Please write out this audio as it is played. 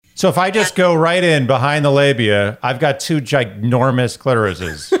So if I just go right in behind the labia, I've got two ginormous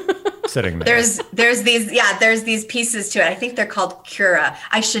clitorises sitting there. There's these pieces to it. I think they're called cura.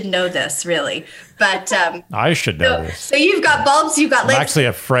 I should know this, really. But I should know this. So you've got bulbs, you've got legs. I'm actually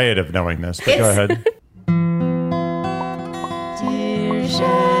afraid of knowing this, but go ahead. Dear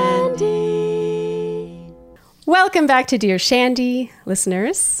Shandy. Welcome back to Dear Shandy,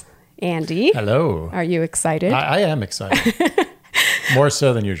 listeners. Andy. Hello. Are you excited? I am excited. More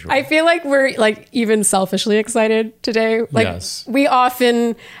so than usual. I feel like we're even selfishly excited today. Yes. We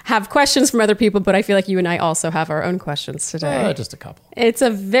often have questions from other people, but I feel like you and I also have our own questions today. Just a couple. It's a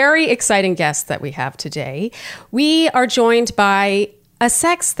very exciting guest that we have today. We are joined by a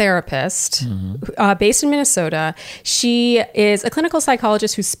sex therapist based in Minnesota. She is a clinical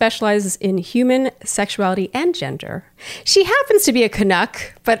psychologist who specializes in human sexuality and gender. She happens to be a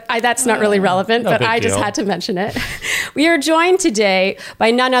Canuck, but that's not really relevant, but I just had to mention it. We are joined today by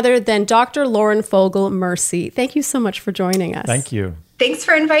none other than Dr. Lauren Fogel, Mersy. Thank you so much for joining us. Thank you. Thanks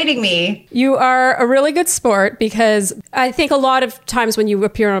for inviting me. You are a really good sport because I think a lot of times when you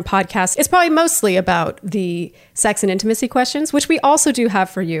appear on a podcast, it's probably mostly about the sex and intimacy questions, which we also do have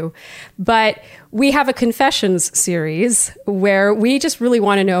for you. But we have a confessions series where we just really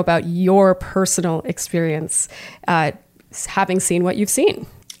want to know about your personal experience, having seen what you've seen.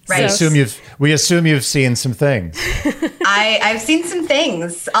 Right. We assume you've seen some things. I've seen some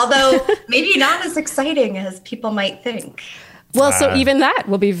things, although maybe not as exciting as people might think. Well, so even that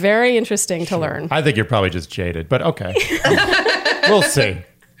will be very interesting to learn. I think you're probably just jaded, but okay. We'll see.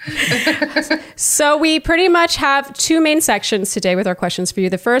 So we pretty much have two main sections today with our questions for you.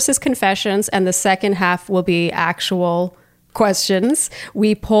 The first is confessions, and the second half will be actual questions.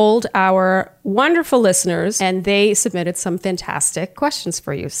 We polled our wonderful listeners, and they submitted some fantastic questions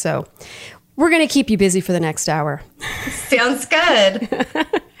for you. So we're going to keep you busy for the next hour. Sounds good.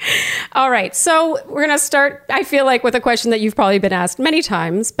 All right. So we're going to start, I feel like, with a question that you've probably been asked many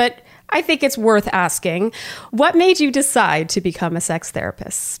times, but I think it's worth asking. What made you decide to become a sex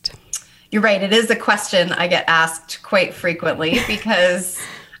therapist? You're right. It is a question I get asked quite frequently because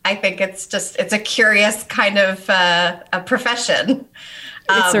I think it's a curious kind of a profession.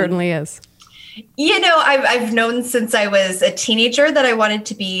 It certainly is. You know, I've known since I was a teenager that I wanted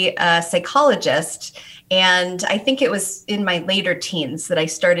to be a psychologist. And I think it was in my later teens that I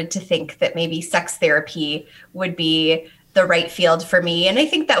started to think that maybe sex therapy would be the right field for me. And I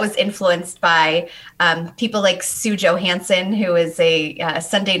think that was influenced by people like Sue Johansson, who is a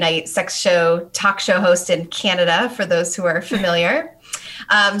Sunday night talk show host in Canada, for those who are familiar.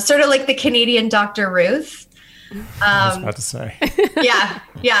 Sort of like the Canadian Dr. Ruth. I was about to say. Yeah.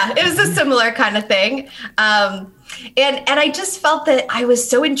 It was a similar kind of thing. And I just felt that I was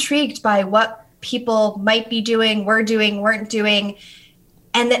so intrigued by what people might be doing, weren't doing,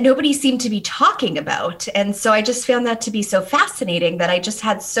 and that nobody seemed to be talking about. And so I just found that to be so fascinating that I just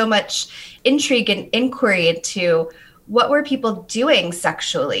had so much intrigue and inquiry into what were people doing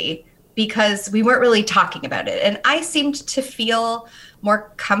sexually, because we weren't really talking about it. And I seemed to feel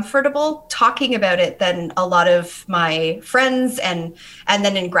more comfortable talking about it than a lot of my friends. And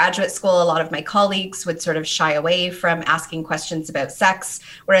then in graduate school, a lot of my colleagues would sort of shy away from asking questions about sex,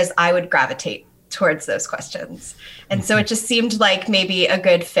 whereas I would gravitate towards those questions. And so it just seemed like maybe a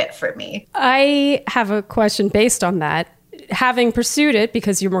good fit for me. I have a question based on that. Having pursued it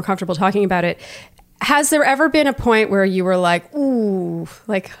because you're more comfortable talking about it, has there ever been a point where you were like, ooh,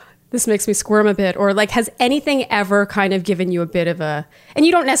 like this makes me squirm a bit? Or like, has anything ever kind of given you a bit of a, and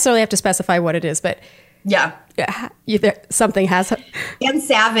you don't necessarily have to specify what it is, but yeah, something has. Dan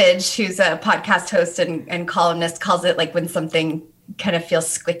Savage, who's a podcast host and columnist, calls it like when something kind of feels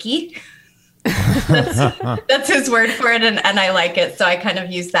squicky. That's his word for it, and I like it, so I kind of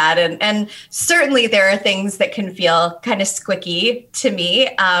use that. And certainly there are things that can feel kind of squicky to me,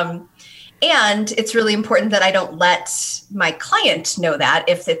 and it's really important that I don't let my client know that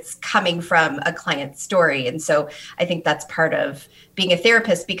if it's coming from a client story. And so I think that's part of being a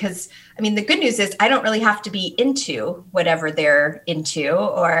therapist, because I mean the good news is I don't really have to be into whatever they're into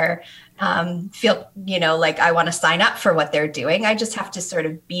or feel, like I want to sign up for what they're doing. I just have to sort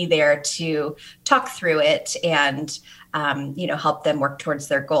of be there to talk through it and, help them work towards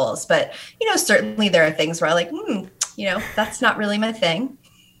their goals. But, certainly there are things where I'm like, that's not really my thing.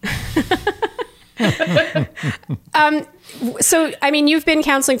 So, I mean, you've been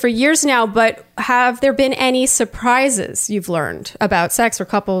counseling for years now, but have there been any surprises you've learned about sex or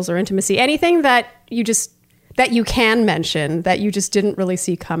couples or intimacy? Anything that you can mention that you just didn't really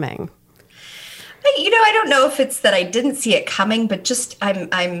see coming? I don't know if it's that I didn't see it coming, but just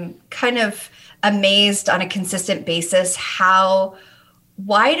I'm kind of amazed on a consistent basis how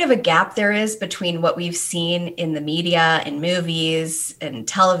wide of a gap there is between what we've seen in the media and movies and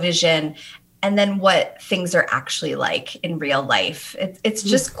television and then what things are actually like in real life. It's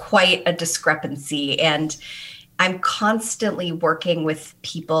just quite a discrepancy. And I'm constantly working with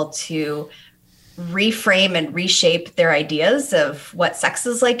people to reframe and reshape their ideas of what sex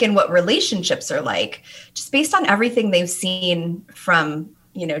is like and what relationships are like, just based on everything they've seen from,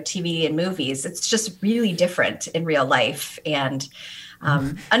 TV and movies. It's just really different in real life. And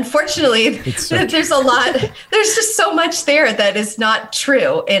unfortunately, there's just so much there that is not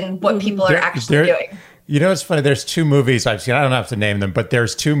true in what people are actually doing. It's funny. There's two movies I've seen. I don't have to name them, but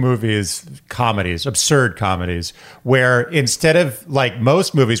there's two movies, comedies, absurd comedies, where instead of like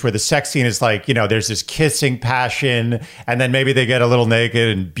most movies where the sex scene is like, there's this kissing passion, and then maybe they get a little naked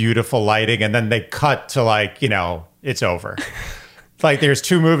and beautiful lighting, and then they cut to like, it's over. Like there's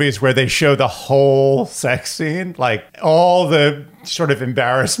two movies where they show the whole sex scene, like all the sort of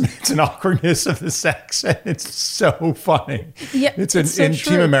embarrassment and awkwardness of the sex, and it's so funny. Yeah, it's so in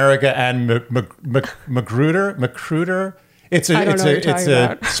Team America and Magruder. It's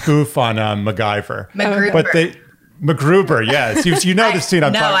a spoof on MacGyver. MacGruber, yes. You know the scene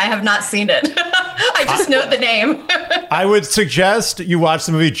I'm talking about. No, I have not seen it. I just know the name. I would suggest you watch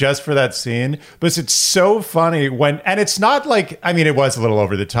the movie just for that scene, because it's so funny and it's not like, it was a little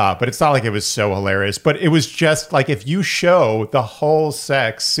over the top, but it's not like it was so hilarious, but it was just like, if you show the whole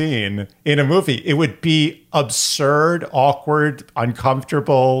sex scene in a movie, it would be absurd, awkward,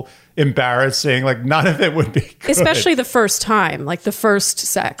 uncomfortable, embarrassing. Like none of it would be good. Especially the first time, like the first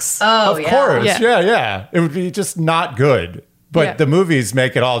sex. Oh, of course. Yeah. It would be just not good. But the movies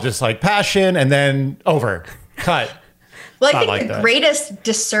make it all just like passion and then over, cut. Well, I think the greatest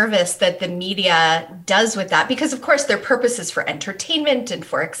disservice that the media does with that, because of course their purpose is for entertainment and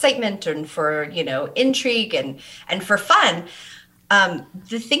for excitement and for, intrigue and for fun.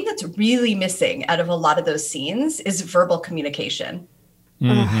 The thing that's really missing out of a lot of those scenes is verbal communication.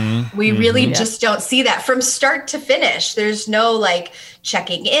 Mm-hmm. We really just don't see that from start to finish. There's no like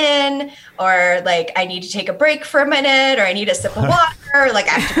checking in or like, I need to take a break for a minute or I need a sip of water or like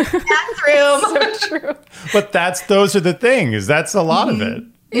I have to go to the bathroom. So true. But those are the things. That's a lot of it.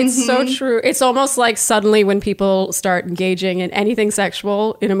 It's so true. It's almost like suddenly when people start engaging in anything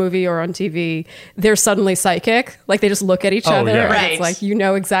sexual in a movie or on TV, they're suddenly psychic. Like they just look at each other and it's like,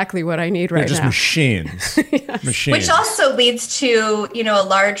 exactly what I need right now. They're just machines. Machines. Which also leads to, a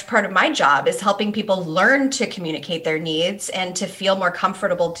large part of my job is helping people learn to communicate their needs and to feel more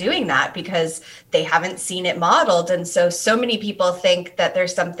comfortable doing that because they haven't seen it modeled. And so many people think that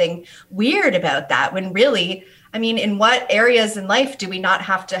there's something weird about that when really, in what areas in life do we not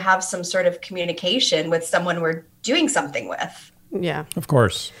have to have some sort of communication with someone we're doing something with? Yeah. Of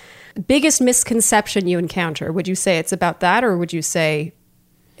course. Biggest misconception you encounter, would you say it's about that, or would you say,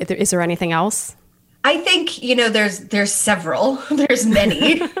 is there anything else? I think, there's several, there's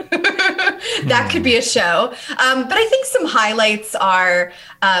many. That could be a show. But I think some highlights are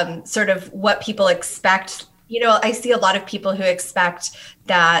sort of what people expect. I see a lot of people who expect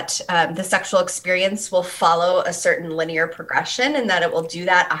that the sexual experience will follow a certain linear progression and that it will do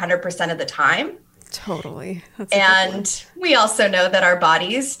that 100% of the time. Totally. And we also know that our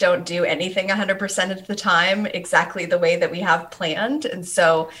bodies don't do anything 100% of the time exactly the way that we have planned. And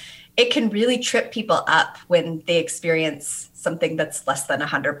so it can really trip people up when they experience something that's less than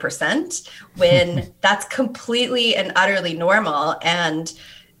 100%, when that's completely and utterly normal. And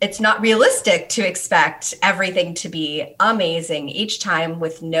it's not realistic to expect everything to be amazing each time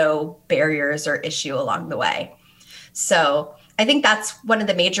with no barriers or issue along the way. So I think that's one of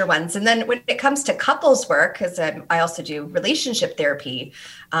the major ones. And then when it comes to couples work, because I also do relationship therapy,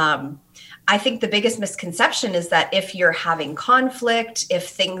 I think the biggest misconception is that if you're having conflict, if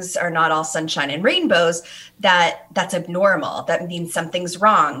things are not all sunshine and rainbows, that's abnormal. That means something's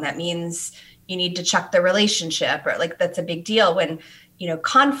wrong. That means you need to check the relationship, or like that's a big deal when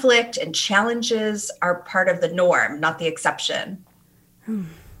conflict and challenges are part of the norm, not the exception.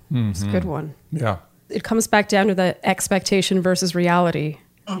 It's a good one. Yeah. It comes back down to the expectation versus reality.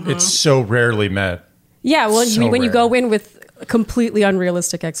 Mm-hmm. It's so rarely met. Yeah, well, when you go in with completely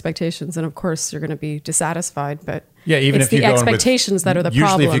unrealistic expectations, and of course you're going to be dissatisfied, but even it's if you the go expectations that are the usually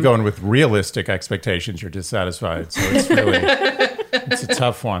problem. If you go in with realistic expectations, you're dissatisfied. So it's really, it's a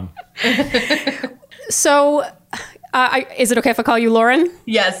tough one. So... is it okay if I call you Lauren?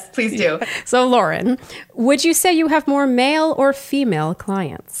 Yes, please do. So Lauren, would you say you have more male or female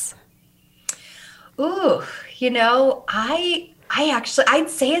clients? Ooh, I'd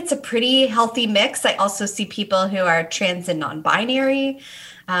say it's a pretty healthy mix. I also see people who are trans and non-binary.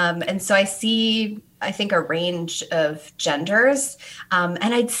 And so I see, I think, a range of genders.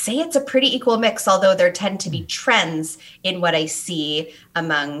 And I'd say it's a pretty equal mix, although there tend to be trends in what I see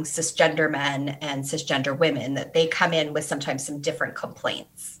among cisgender men and cisgender women, that they come in with sometimes some different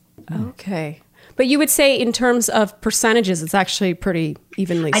complaints. Okay. But you would say in terms of percentages, it's actually pretty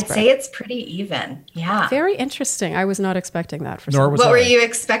evenly spread. I'd say it's pretty even. Yeah. Very interesting. I was not expecting that. What were you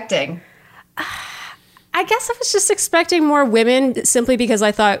expecting? I guess I was just expecting more women, simply because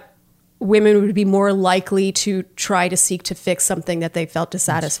I thought women would be more likely to try to seek to fix something that they felt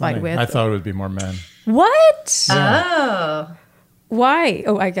dissatisfied with. I thought it would be more men. What? Yeah. Oh. Why?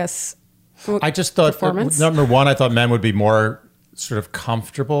 Oh, I guess. I just thought, number one, I thought men would be more sort of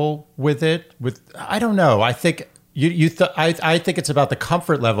comfortable with it. I don't know. I think I think it's about the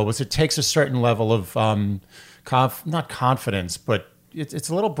comfort level, which it takes a certain level of not confidence, but it's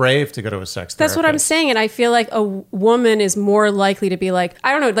a little brave to go to a sex therapist. That's what I'm saying. And I feel like a woman is more likely to be like,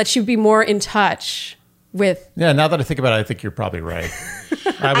 I don't know, that she'd be more in touch with. Yeah, now that I think about it, I think you're probably right.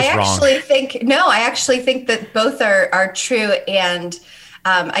 I actually think that both are true. And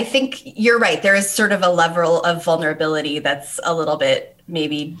I think you're right. There is sort of a level of vulnerability that's a little bit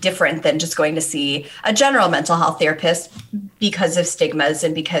maybe different than just going to see a general mental health therapist because of stigmas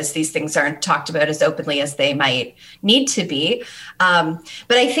and because these things aren't talked about as openly as they might need to be. But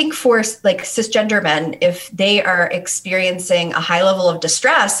I think for like cisgender men, if they are experiencing a high level of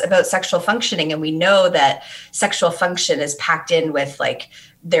distress about sexual functioning, and we know that sexual function is packed in with like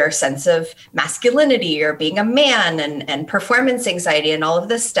their sense of masculinity or being a man and performance anxiety and all of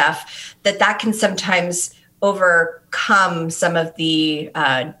this stuff, that can sometimes overcome some of the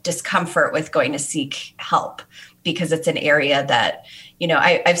discomfort with going to seek help, because it's an area that, you know,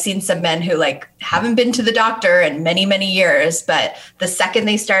 I've seen some men who like haven't been to the doctor in many, many years, but the second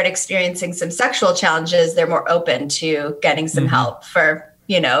they start experiencing some sexual challenges, they're more open to getting some help for,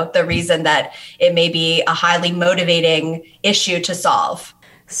 you know, the reason that it may be a highly motivating issue to solve.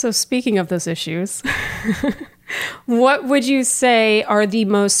 So speaking of those issues, what would you say are the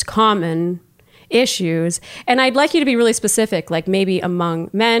most common issues? And I'd like you to be really specific, like maybe among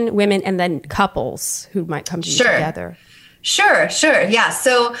men, women, and then couples who might come to you together. Sure. Yeah.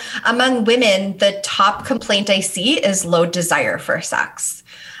 So among women, the top complaint I see is low desire for sex.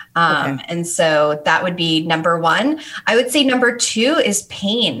 And so that would be number one. I would say number two is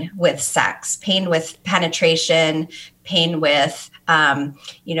pain with sex, pain with penetration, pain with,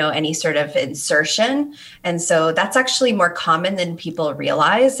 any sort of insertion. And so that's actually more common than people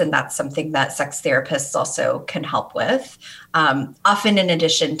realize. And that's something that sex therapists also can help with, often in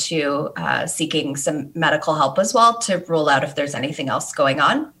addition to seeking some medical help as well to rule out if there's anything else going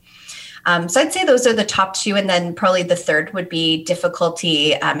on. So I'd say those are the top two. And then probably the third would be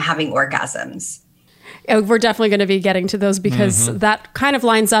difficulty having orgasms. We're definitely going to be getting to those because that kind of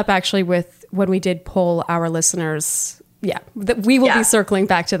lines up actually with when we did poll our listeners. Yeah, we will be circling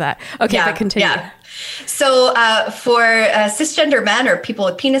back to that. Okay, but continue. Yeah. So for cisgender men or people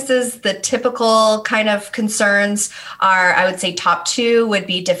with penises, the typical kind of concerns are, I would say top two would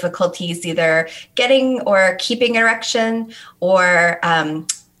be difficulties either getting or keeping erection, or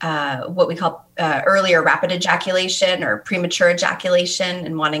what we call earlier rapid ejaculation or premature ejaculation,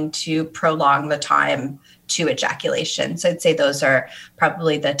 and wanting to prolong the time to ejaculation. So I'd say those are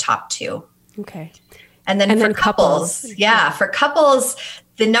probably the top two. Okay. And then for couples, for couples,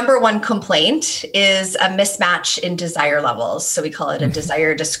 the number one complaint is a mismatch in desire levels. So we call it a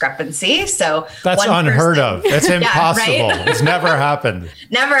desire discrepancy. So that's unheard of. That's impossible. Right? It's never happened.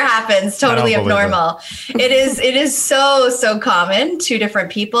 Never happens. Totally abnormal. It is so common. Two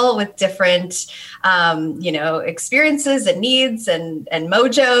different people with different, experiences and needs and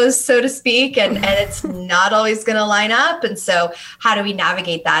mojos, so to speak. And it's not always going to line up. And so how do we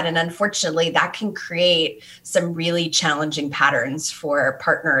navigate that? And unfortunately, that can create some really challenging patterns for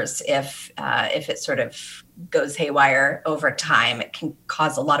partners if it sort of goes haywire over time. It can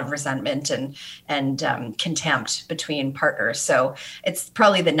cause a lot of resentment and contempt between partners. So it's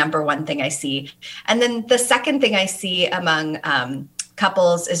probably the number one thing I see. And then the second thing I see among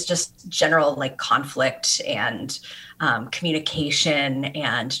couples is just general like conflict and communication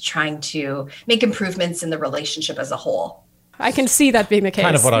and trying to make improvements in the relationship as a whole. I can see that being the case.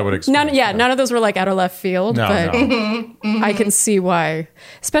 Kind of what I would expect. None of those were like out of left field, but No. I can see why,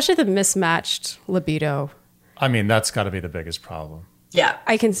 especially the mismatched libido. I mean, that's got to be the biggest problem. Yeah.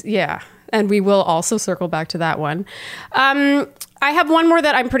 And we will also circle back to that one. I have one more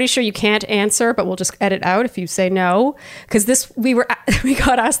that I'm pretty sure you can't answer, but we'll just edit out if you say no, because we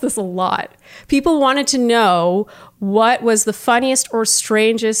got asked this a lot. People wanted to know what was the funniest or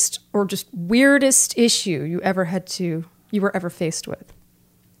strangest or just weirdest issue you were ever faced with.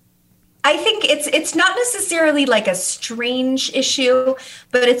 I think it's not necessarily like a strange issue,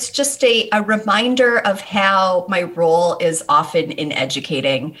 but it's just a reminder of how my role is often in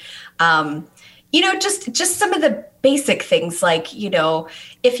educating. Just some of the basic things like,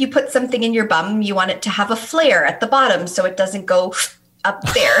 if you put something in your bum, you want it to have a flare at the bottom so it doesn't go up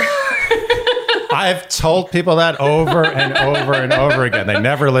there. I've told people that over and over and over again. They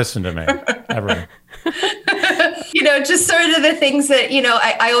never listen to me, ever. Just sort of the things that,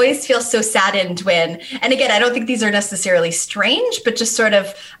 I always feel so saddened when, and again, I don't think these are necessarily strange, but just sort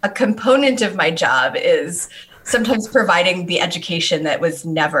of a component of my job is sometimes providing the education that was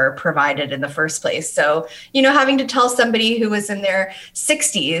never provided in the first place. So, having to tell somebody who was in their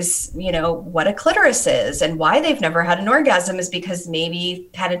 60s, what a clitoris is and why they've never had an orgasm is because maybe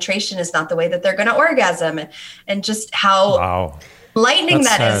penetration is not the way that they're going to orgasm, and just how Wow. lightening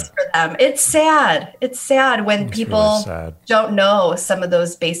That's that is sad. for them. It's sad. It's sad when It's people really sad. don't know some of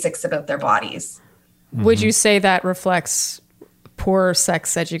those basics about their bodies. Would you say that reflects poor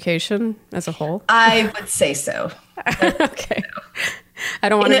sex education as a whole? I would say so. Okay. I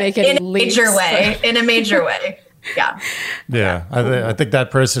don't want to make any in a major way. In a major way. Yeah. Yeah, I think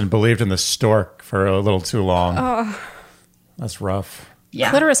that person believed in the stork for a little too long. Oh. That's rough. Yeah.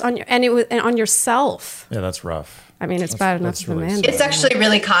 Clitoris on and on yourself. Yeah, that's rough. I mean, it's bad enough that's for the really man. It's actually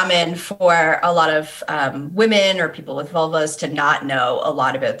really common for a lot of women or people with vulvas to not know a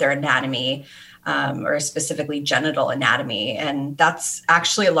lot about their anatomy, or specifically genital anatomy. And that's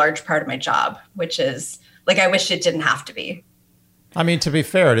actually a large part of my job, which is like, I wish it didn't have to be. I mean, to be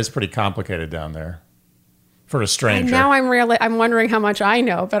fair, it is pretty complicated down there for a stranger. And now I'm wondering how much I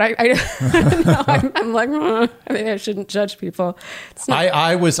know, but I'm like, maybe I shouldn't judge people. It's not,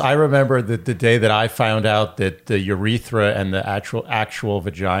 I remember that the day that I found out that the urethra and the actual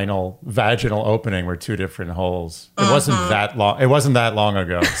vaginal opening were two different holes. It wasn't that long. It wasn't that long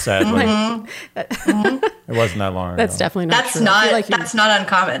ago, sadly. It wasn't that long ago. that's definitely not That's true. I feel like that's not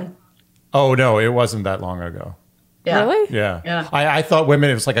uncommon. Oh no, it wasn't that long ago. Yeah. Really? Yeah. Yeah. I thought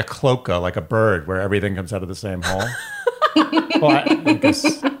women, it was like a cloaca, like a bird, where everything comes out of the same hole. Well, I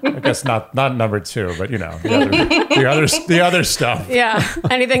guess not number two, but the other stuff. Yeah,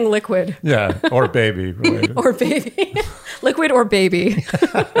 anything liquid. Yeah, or baby related. Or baby. Liquid or baby.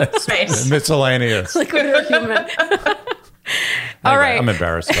 Right. Miscellaneous. Liquid or human. All right. I'm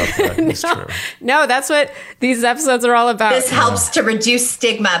embarrassed about that. It's true. No, that's what these episodes are all about. This helps to reduce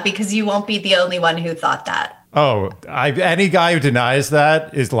stigma because you won't be the only one who thought that. Oh, any guy who denies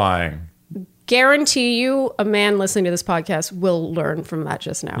that is lying. Guarantee you a man listening to this podcast will learn from that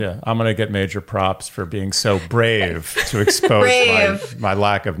just now. Yeah, I'm going to get major props for being so brave to expose my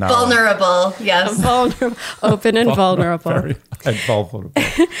lack of knowledge. Vulnerable, yes. Vulnerable, open and vulnerable. And vulnerable.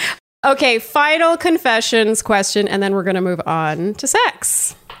 Okay, final confessions question, and then we're going to move on to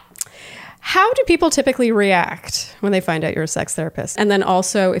sex. How do people typically react when they find out you're a sex therapist? And then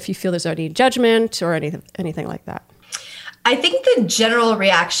also if you feel there's any judgment or anything like that. I think the general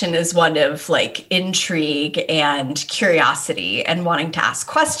reaction is one of like intrigue and curiosity and wanting to ask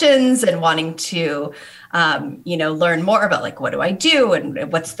questions and wanting to, learn more about like, what do I do?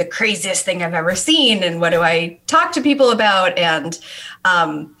 And what's the craziest thing I've ever seen? And what do I talk to people about? And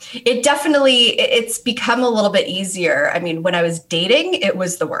it's become a little bit easier. I mean, when I was dating, it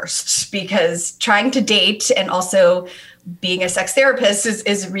was the worst because trying to date and also being a sex therapist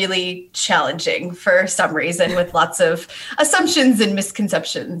is really challenging for some reason with lots of assumptions and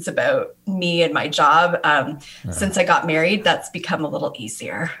misconceptions about me and my job. Since I got married, that's become a little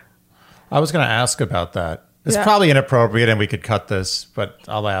easier. I was going to ask about that. It's probably inappropriate and we could cut this, but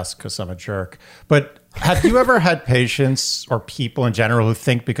I'll ask because I'm a jerk. But have you ever had patients or people in general who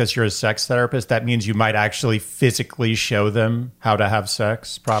think because you're a sex therapist, that means you might actually physically show them how to have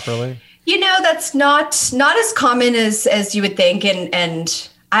sex properly? That's not as common as you would think. And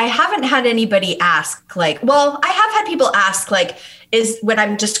I haven't had anybody ask I have had people ask is when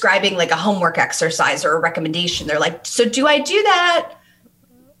I'm describing like a homework exercise or a recommendation, they're like, so do I do that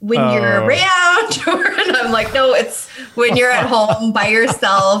when you're around? And I'm like, no, it's when you're at home by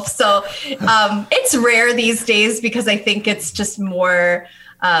yourself. So it's rare these days because I think it's just more,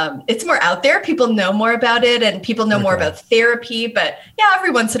 it's more out there. People know more about it and people know more about therapy. But yeah,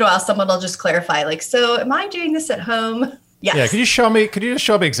 every once in a while, someone will just clarify like, so am I doing this at home? Yes. Yeah. Could you just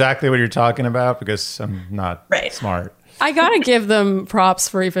show me exactly what you're talking about? Because I'm not smart. I got to give them props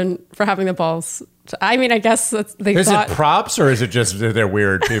for having the balls. I mean, I guess they Is thought... it props or is it just they're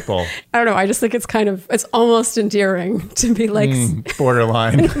weird people? I don't know. I just think it's almost endearing to be like...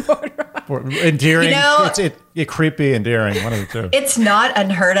 Borderline. Endearing. It's creepy, endearing. One of the two. It's not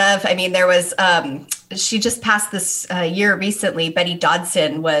unheard of. I mean, there was she just passed this year recently. Betty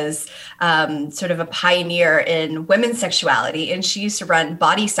Dodson was sort of a pioneer in women's sexuality, and she used to run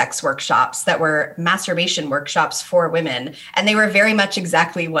body sex workshops that were masturbation workshops for women, and they were very much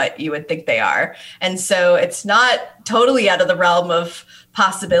exactly what you would think they are. And so it's not totally out of the realm of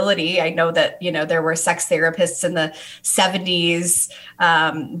possibility. I know that, there were sex therapists in the 70s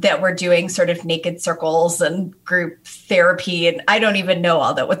that were doing sort of naked circles and group therapy. And I don't even know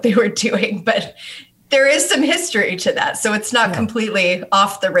all that what they were doing, but there is some history to that. So it's not completely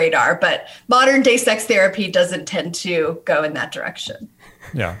off the radar, but modern day sex therapy doesn't tend to go in that direction.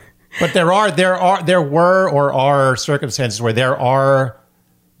 Yeah. But there were or are circumstances where there are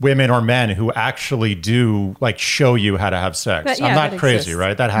women or men who actually do like show you how to have sex. I'm not crazy, exists.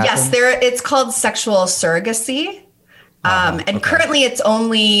 Right? That happens. Yes, it's called sexual surrogacy. Currently it's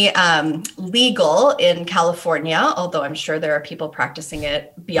only legal in California, although I'm sure there are people practicing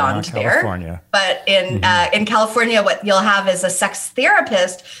it beyond there. But in California, what you'll have is a sex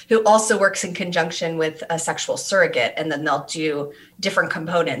therapist who also works in conjunction with a sexual surrogate, and then they'll do different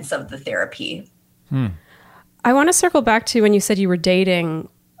components of the therapy. I want to circle back to when you said you were dating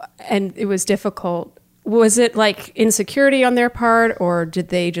and it was difficult. Was it like insecurity on their part, or did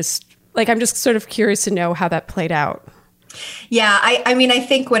they just I'm just sort of curious to know how that played out. Yeah, I mean, I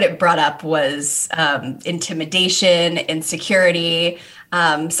think what it brought up was intimidation, insecurity,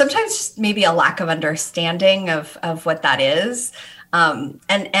 sometimes maybe a lack of understanding of what that is. And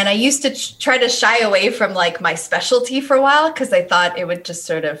I used to try to shy away from my specialty for a while, because I thought it would just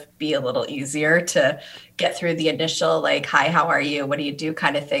sort of be a little easier to get through the initial hi, how are you? What do you do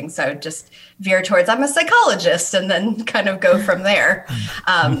kind of thing. So I would just veer towards I'm a psychologist and then kind of go from there.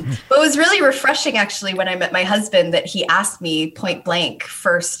 But it was really refreshing actually when I met my husband that he asked me point blank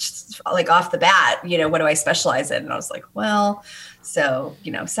first, off the bat, what do I specialize in? And I was like, well, so,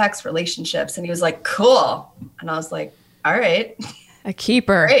 sex, relationships. And he was like, cool. And I was like, all right. A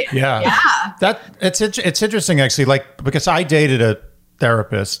keeper. Great. Yeah. It's interesting actually, because I dated a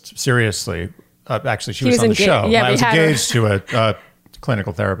therapist, seriously. Actually, she was on the show. Yeah, I was engaged to a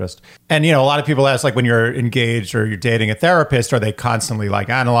clinical therapist. And, a lot of people ask, when you're engaged or you're dating a therapist, are they constantly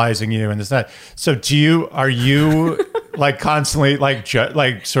analyzing you and this, that? So are you constantly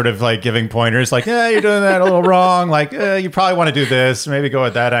sort of giving pointers yeah, you're doing that a little wrong. You probably want to do this. Maybe go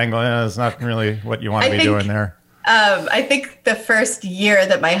at that angle. It's not really what you want to be doing there. I think the first year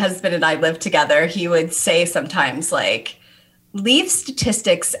that my husband and I lived together, he would say sometimes leave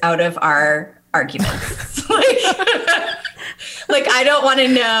statistics out of our arguments. I don't want to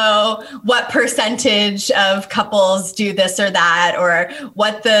know what percentage of couples do this or that, or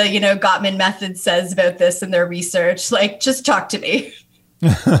what the, Gottman method says about this in their research. Just talk to me.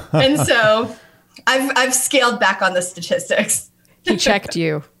 And so I've scaled back on the statistics. He checked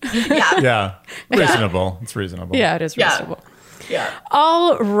you. Yeah. Reasonable. It's reasonable. Yeah, it is reasonable. Yeah.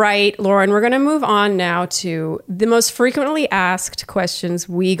 All right, Lauren, we're going to move on now to the most frequently asked questions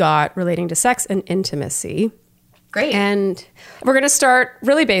we got relating to sex and intimacy. Great. And we're going to start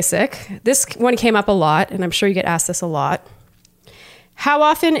really basic. This one came up a lot, and I'm sure you get asked this a lot. How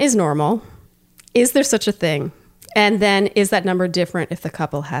often is normal? Is there such a thing? And then is that number different if the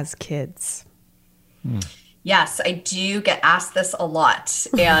couple has kids? Yes, I do get asked this a lot,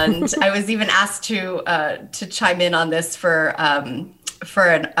 and I was even asked to chime in on this for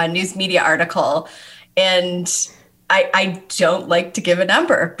a news media article, and I don't like to give a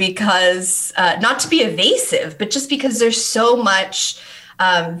number because not to be evasive, but just because there's so much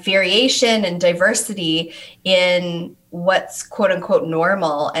variation and diversity in what's quote unquote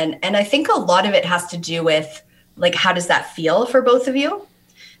normal, and I think a lot of it has to do with how does that feel for both of you?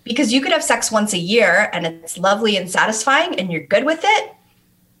 Because you could have sex once a year and it's lovely and satisfying and you're good with it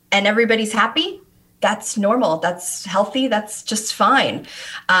and everybody's happy. That's normal. That's healthy. That's just fine.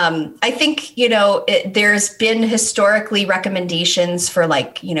 I think, there's been historically recommendations for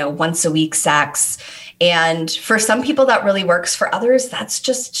once a week sex. And for some people that really works. For others, that's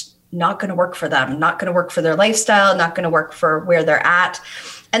just not going to work for them, not going to work for their lifestyle, not going to work for where they're at.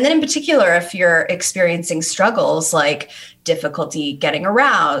 And then in particular, if you're experiencing struggles like difficulty getting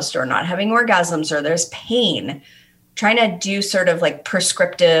aroused or not having orgasms, or there's pain, trying to do sort of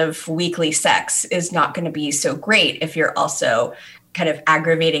prescriptive weekly sex is not going to be so great if you're also kind of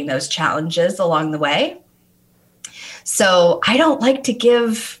aggravating those challenges along the way. So I don't like to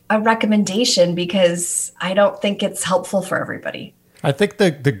give a recommendation because I don't think it's helpful for everybody. I think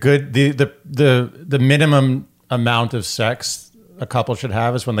the minimum amount of sex a couple should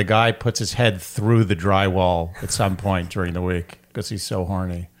have is when the guy puts his head through the drywall at some point during the week because he's so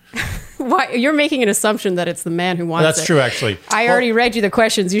horny. you're making an assumption that it's the man who wants it. That's true, actually. I already read you the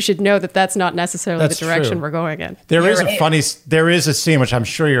questions. You should know that that's not necessarily the direction we're going in. There is a scene, which I'm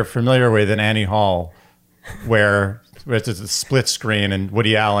sure you're familiar with in Annie Hall, where it's a split screen and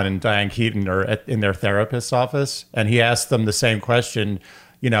Woody Allen and Diane Keaton are in their therapist's office. And he asks them the same question,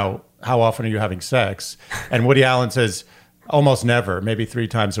 how often are you having sex? And Woody Allen says, almost never, maybe 3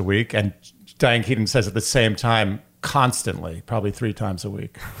 times a week. And Diane Keaton says at the same time, constantly, probably 3 times a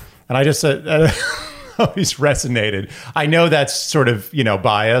week. And I just said, always resonated. I know that's sort of,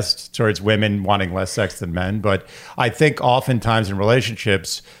 biased towards women wanting less sex than men, but I think oftentimes in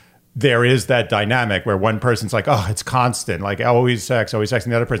relationships, there is that dynamic where one person's like, oh, it's constant, like always sex, and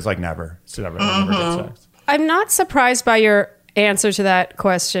the other person's like, never. It's never get sex. I'm not surprised by your answer to that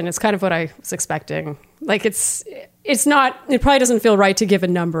question. It's kind of what I was expecting. Like it probably doesn't feel right to give a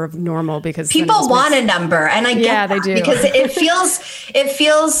number of normal because people want a number, and I get they do, because it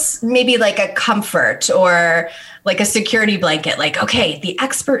feels maybe like a comfort or like a security blanket. Like, okay, the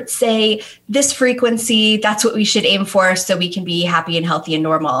experts say this frequency, that's what we should aim for so we can be happy and healthy and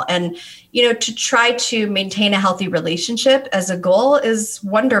normal. And, to try to maintain a healthy relationship as a goal is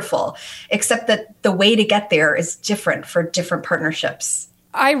wonderful, except that the way to get there is different for different partnerships.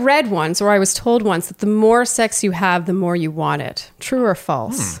 I read once, or I was told once, that the more sex you have, the more you want it. True or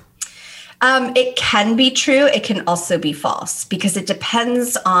false? It can be true. It can also be false because it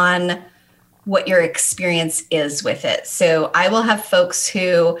depends on what your experience is with it. So I will have folks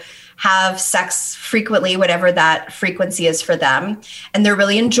who have sex frequently, whatever that frequency is for them, and they're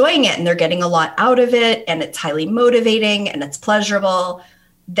really enjoying it and they're getting a lot out of it and it's highly motivating and it's pleasurable.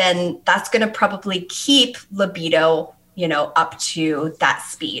 Then that's going to probably keep libido up to that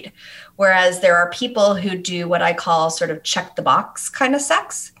speed. Whereas there are people who do what I call sort of check the box kind of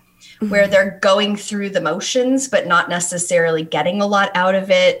sex, where they're going through the motions, but not necessarily getting a lot out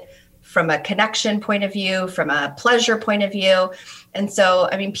of it from a connection point of view, from a pleasure point of view. And so,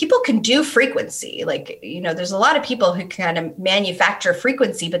 people can do frequency. Like, there's a lot of people who kind of manufacture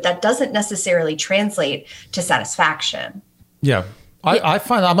frequency, but that doesn't necessarily translate to satisfaction. Yeah. I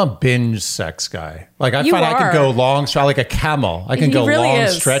find I'm a binge sex guy. Like I can go long, like a camel. I can go really long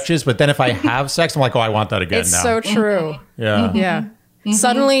stretches, but then if I have sex, I'm like, oh, I want that again it's now. So true. Yeah. Yeah. Mm-hmm.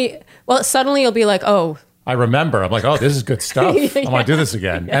 Suddenly you'll be like, oh. I remember. I'm like, oh, this is good stuff. I want to do this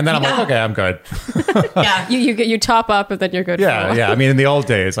again. And then I'm like, okay, I'm good. Yeah. You top up and then you're good. Yeah. In the old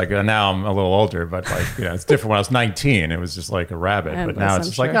days, like now I'm a little older, but like, it's different. When I was 19, it was just like a rabbit. But now it's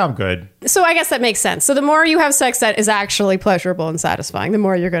just like, oh, I'm good. So I guess that makes sense. So the more you have sex that is actually pleasurable and satisfying, the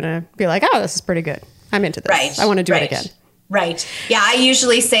more you're going to be like, oh, this is pretty good. I'm into this. Right. I want to do it again. Right. Yeah. I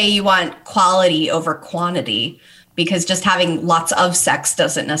usually say you want quality over quantity, because just having lots of sex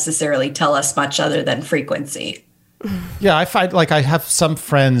doesn't necessarily tell us much other than frequency. Yeah, I find like I have some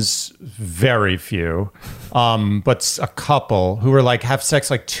friends, very few, but a couple who are like have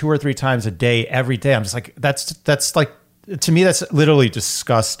sex like 2 or 3 times a day, every day. I'm just like, that's like, to me, that's literally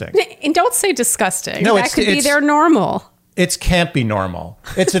disgusting. And don't say disgusting. No, that could be their normal. It can't be normal.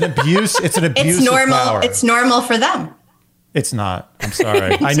 It's an abuse. It's an abuse. It's normal. Of power. It's normal for them. It's not. I'm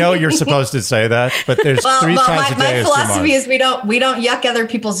sorry. I know you're supposed to say that, but there's 3 times a day. My philosophy is we don't yuck other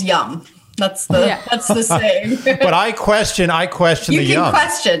people's yum. That's the saying. But I question the yum.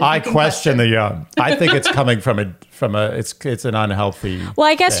 I question the yum. I think it's coming from it's an unhealthy. Well,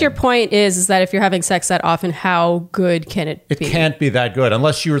 I guess your point is that if you're having sex that often, how good can it be? It can't be that good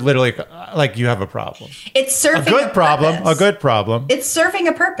unless you're literally like you have a problem. It's serving a good problem. It's serving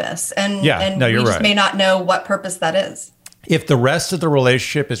a purpose, and we just may not know what purpose that is. If the rest of the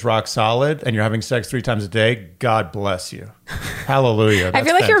relationship is rock solid and you're having sex 3 times a day, God bless you. Hallelujah. I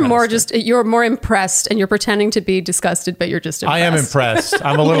feel like you're more impressed and you're pretending to be disgusted, but you're just impressed. I am impressed.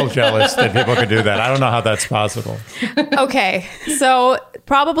 I'm a little jealous that people can do that. I don't know how that's possible. Okay. So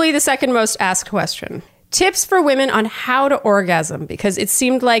probably the second most asked question. Tips for women on how to orgasm, because it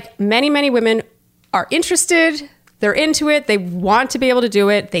seemed like many, many women are interested. They're into it. They want to be able to do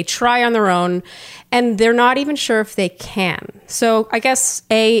it. They try on their own, and they're not even sure if they can. So I guess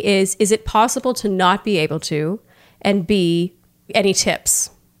A is it possible to not be able to? And B, any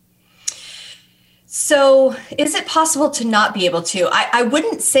tips? So is it possible to not be able to? I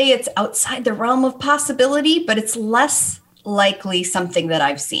wouldn't say it's outside the realm of possibility, but it's less likely something that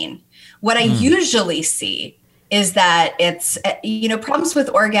I've seen. What I usually see is that it's, problems with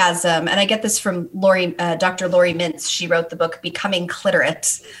orgasm. And I get this from Dr. Lori Mintz. She wrote the book Becoming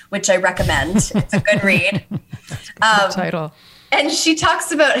Clitorate, which I recommend. It's a good read. Good title. And she talks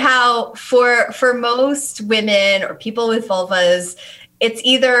about how for most women or people with vulvas, it's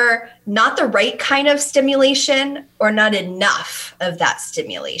either not the right kind of stimulation or not enough of that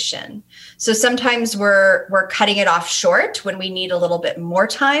stimulation. So sometimes we're cutting it off short when we need a little bit more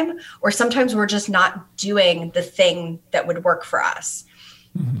time, or sometimes we're just not doing the thing that would work for us.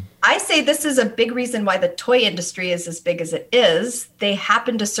 Mm-hmm. I say this is a big reason why the toy industry is as big as it is. They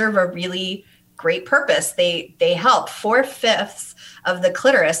happen to serve a really great purpose. They help. 4/5 of the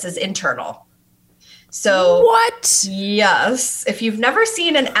clitoris is internal. So what? Yes. If you've never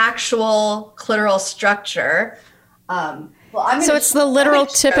seen an actual clitoral structure, so it's the literal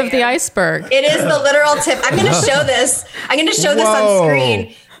tip of the iceberg. It is the literal tip. I'm going to show this. I'm going to show this on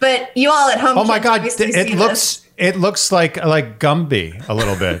screen, but you all at home. Oh my God! It looks like Gumby a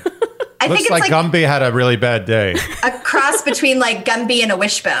little bit. I think it's like Gumby had a really bad day. A cross between like Gumby and a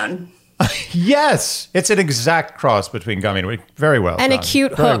wishbone. Yes, it's an exact cross between Gummy and very well and done. A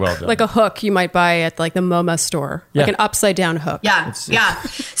cute very hook, well done. like a hook you might buy at like the MoMA store, like an upside down hook. Yeah, yeah.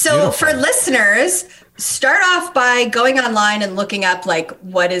 So beautiful. For listeners, start off by going online and looking up like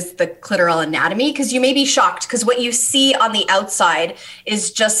what is the clitoral anatomy, because you may be shocked because what you see on the outside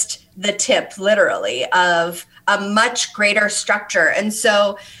is just the tip, literally, of a much greater structure. And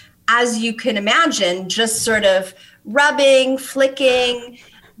so, as you can imagine, just sort of rubbing, flicking.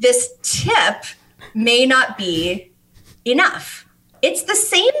 This tip may not be enough. It's the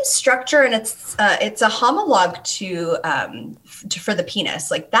same structure, and it's a homologue to for the penis.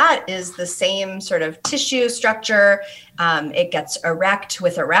 Like that is the same sort of tissue structure. It gets erect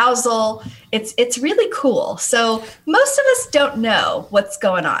with arousal. It's really cool. So most of us don't know what's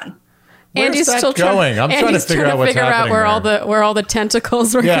going on. Andy's still going. I'm trying to figure out what's happening. Where all the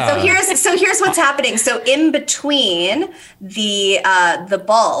tentacles were. Yeah. So here's what's happening. So in between the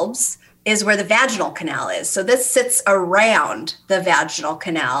bulbs is where the vaginal canal is. So this sits around the vaginal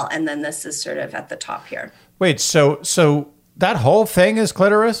canal, and then this is sort of at the top here. Wait, so that whole thing is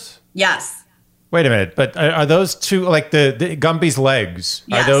clitoris? Yes. Wait a minute, but are those two, like the Gumby's legs,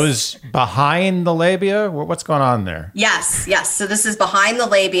 yes. Are those behind the labia? What's going on there? Yes. So this is behind the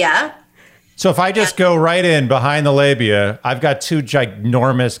labia. So if I just go right in behind the labia, I've got two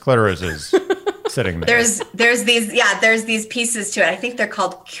ginormous clitorises sitting there. There's these pieces to it. I think they're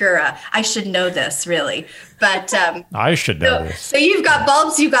called cura. I should know this really, but I should know this. So you've got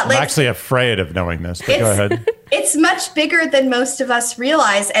bulbs, you've got legs. I'm actually afraid of knowing this, but go ahead. It's much bigger than most of us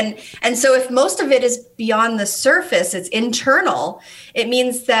realize, and so if most of it is beyond the surface, it's internal. It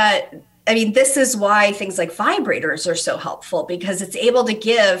means that. I mean, this is why things like vibrators are so helpful, because it's able to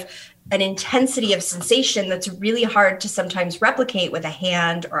give an intensity of sensation that's really hard to sometimes replicate with a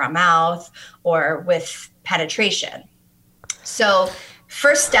hand or a mouth or with penetration. So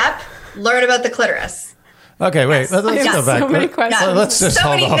first step, learn about the clitoris. Okay, wait, yes. let's go back. So many questions. Let's just so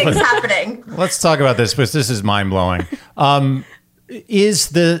hold many on. things happening. Let's talk about this, because this is mind-blowing. Is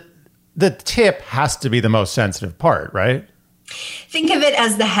the tip has to be the most sensitive part, right? Think of it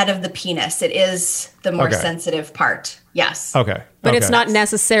as the head of the penis. It is the more sensitive part. Yes. Okay. But it's not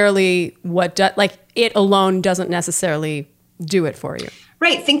necessarily it alone doesn't necessarily do it for you.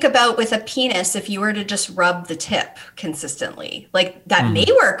 Right. Think about with a penis, if you were to just rub the tip consistently, like that may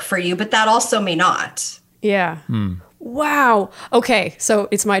work for you, but that also may not. Yeah. Wow. Okay. So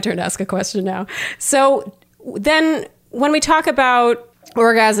it's my turn to ask a question now. So then when we talk about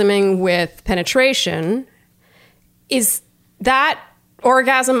orgasming with penetration, is that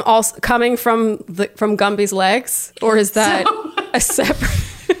orgasm also coming from Gumby's legs, or is that a separate?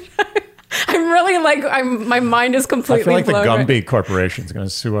 I'm really my mind is completely blown. I feel like the Gumby Corporation is going to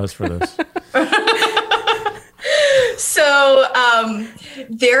sue us for this. So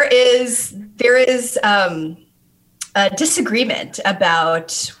there is a disagreement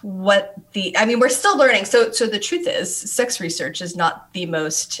about we're still learning. So the truth is, sex research is not the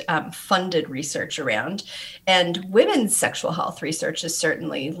most funded research around, and women's sexual health research is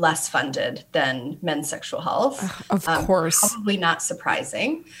certainly less funded than men's sexual health. Of course. Probably not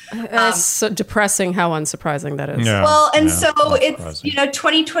surprising. It's so depressing how unsurprising that is. Yeah, well, and so it's,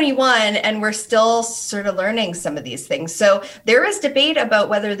 2021, and we're still sort of learning some of these things. So there is debate about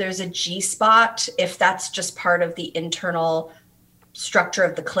whether there's a G-spot, if that's just part of the internal structure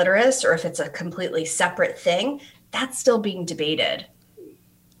of the clitoris, or if it's a completely separate thing. That's still being debated.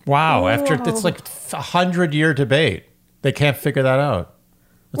 Wow. After it's like 100-year debate, they can't figure that out.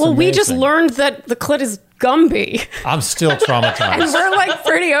 That's amazing. We just learned that the clit is Gumby. I'm still traumatized. And we're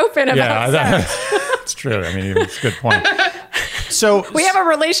pretty open about that. That's true. I mean, it's a good point. So we have a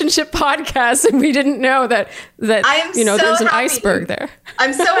relationship podcast, and we didn't know that there's an iceberg there.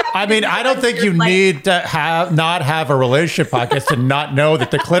 I'm so happy. I mean, I don't think you need to not have a relationship podcast to not know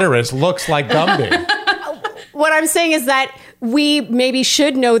that the clitoris looks like Gumby. What I'm saying is that we maybe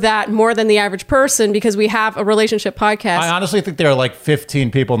should know that more than the average person because we have a relationship podcast. I honestly think there are like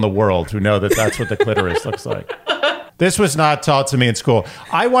 15 people in the world who know that that's what the clitoris looks like. This was not taught to me in school.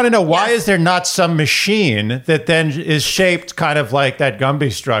 I want to know, why is there not some machine that then is shaped kind of like that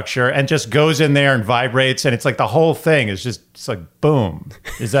Gumby structure and just goes in there and vibrates, and it's like the whole thing is just, it's like boom.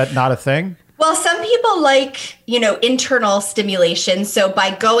 Is that not a thing? Well, some people like, internal stimulation. So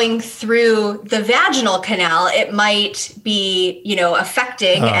by going through the vaginal canal, it might be,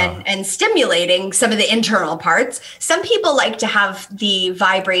 affecting and stimulating some of the internal parts. Some people like to have the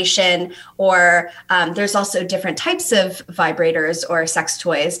vibration, or there's also different types of vibrators or sex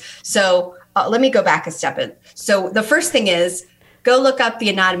toys. So let me go back a step. So the first thing is, go look up the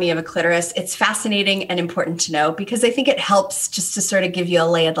anatomy of a clitoris. It's fascinating and important to know because I think it helps just to sort of give you a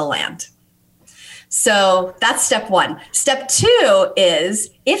lay of the land. So that's step one. Step two is,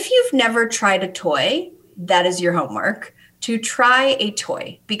 if you've never tried a toy, that is your homework, to try a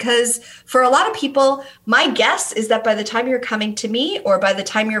toy. Because for a lot of people, my guess is that by the time you're coming to me or by the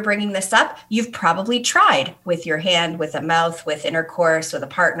time you're bringing this up, you've probably tried with your hand, with a mouth, with intercourse, with a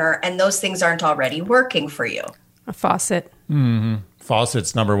partner, and those things aren't already working for you. A faucet. Mm-hmm.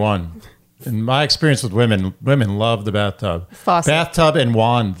 Faucet's number one. In my experience with women love the bathtub. Faucet. Bathtub and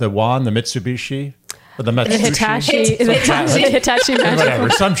wand. The Mitsubishi. Or the Hitachi magic. Whatever.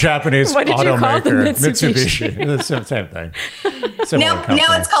 Some Japanese what did you automaker. Call the Mitsubishi? It's the same thing.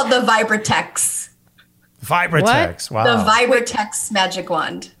 Now it's called the Vibratex. Vibratex. Wow. The Vibratex magic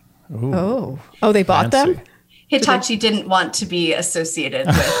wand. Ooh. Oh, they bought them? Hitachi didn't want to be associated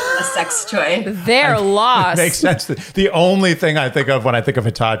with a sex toy. They're lost. Makes sense. The only thing I think of when I think of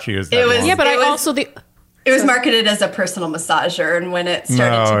Hitachi is that wand. Yeah, but it was marketed as a personal massager, and when it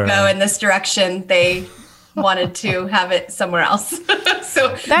started to go in this direction, they wanted to have it somewhere else.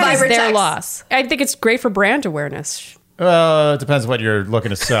 So that is their loss. I think it's great for brand awareness. It depends what you're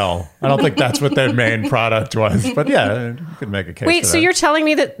looking to sell. I don't think that's what their main product was. But yeah, you could make a case. Wait, so you're telling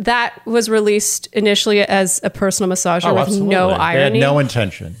me that was released initially as a personal massager with absolutely. no irony? They had no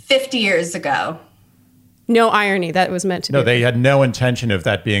intention. 50 years ago. No irony. That was meant to be. No, they had no intention of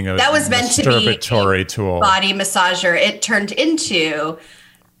that being a masturbatory tool. Body massager. It turned into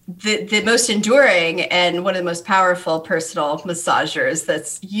the most enduring and one of the most powerful personal massagers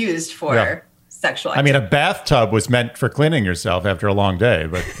that's used for sexual activity. I mean, a bathtub was meant for cleaning yourself after a long day,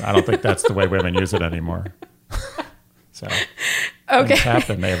 but I don't think that's the way women use it anymore. So things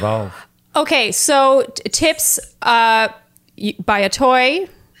happen. They evolve. Okay, so tips, buy a toy.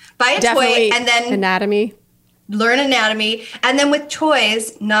 Buy a toy and then anatomy. Learn anatomy. And then with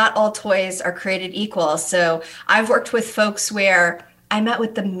toys, not all toys are created equal. So I've worked with folks where I met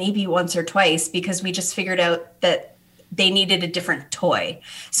with them maybe once or twice because we just figured out that they needed a different toy.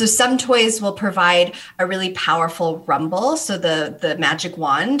 So some toys will provide a really powerful rumble. So the magic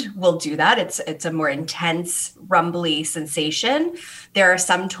wand will do that. It's a more intense, rumbly sensation. There are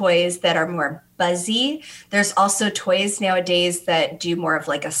some toys that are more buzzy. There's also toys nowadays that do more of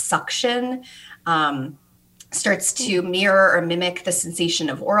like a suction, starts to mirror or mimic the sensation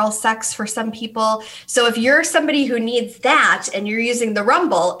of oral sex for some people. So if you're somebody who needs that and you're using the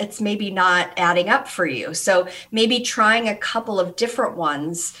rumble, it's maybe not adding up for you. So maybe trying a couple of different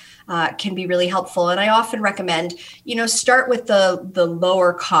ones can be really helpful. And I often recommend, start with the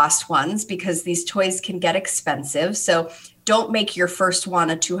lower cost ones because these toys can get expensive. So don't make your first one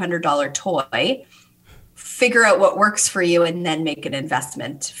a $200 toy. Figure out what works for you and then make an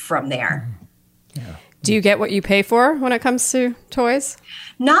investment from there. Yeah. Do you get what you pay for when it comes to toys?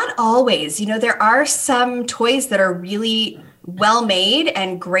 Not always. There are some toys that are really well made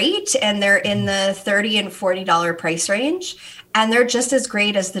and great, and they're in the $30 and $40 price range, and they're just as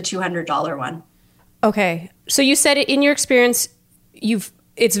great as the $200 one. Okay. So you said in your experience,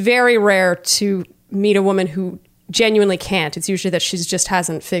 it's very rare to meet a woman who genuinely can't. It's usually that she just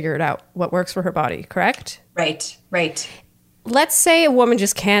hasn't figured out what works for her body, correct? Right. Let's say a woman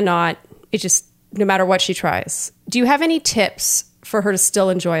just cannot, no matter what she tries. Do you have any tips for her to still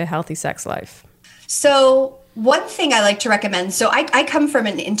enjoy a healthy sex life? So one thing I like to recommend, so I come from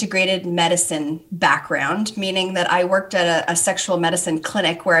an integrated medicine background, meaning that I worked at a sexual medicine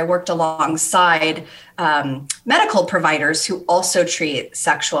clinic where I worked alongside medical providers who also treat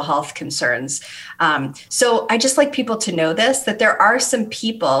sexual health concerns. So I just like people to know this, that there are some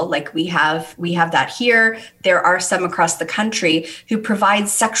people, like we have that here, there are some across the country who provide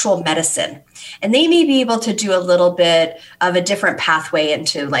sexual medicine. And they may be able to do a little bit of a different pathway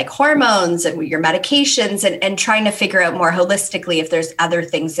into like hormones and your medications and trying to figure out more holistically if there's other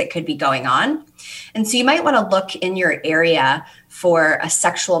things that could be going on. And so you might want to look in your area for a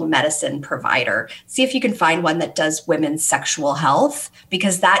sexual medicine provider. See if you can find one that does women's sexual health,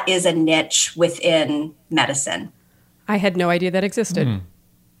 because that is a niche within medicine. I had no idea that existed.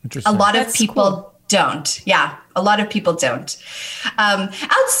 A lot of people don't. Yeah, a lot of people don't.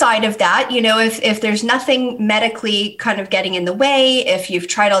 Outside of that, if there's nothing medically kind of getting in the way, if you've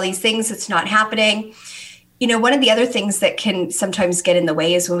tried all these things, it's not happening. One of the other things that can sometimes get in the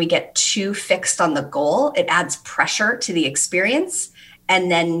way is when we get too fixed on the goal. It adds pressure to the experience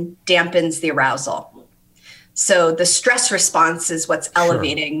and then dampens the arousal. So the stress response is what's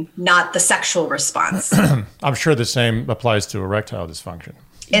elevating, not the sexual response. I'm sure the same applies to erectile dysfunction.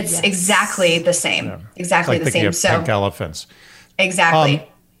 It's exactly the same. Yeah. Exactly like the same. So pink elephants. Exactly.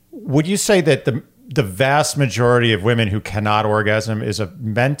 Would you say that the vast majority of women who cannot orgasm is a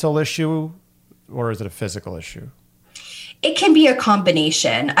mental issue, or is it a physical issue? It can be a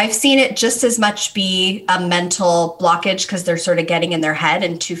combination. I've seen it just as much be a mental blockage because they're sort of getting in their head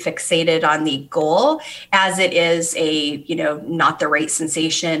and too fixated on the goal, as it is not the right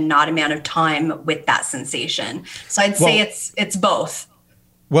sensation, not amount of time with that sensation. So I'd say it's both.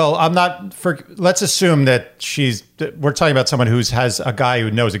 Well, let's assume that we're talking about someone who has a guy who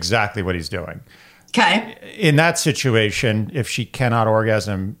knows exactly what he's doing. Okay. In that situation, if she cannot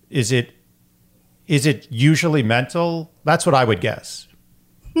orgasm, is it usually mental? That's what I would guess.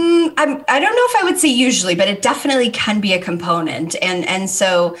 I don't know if I would say usually, but it definitely can be a component. And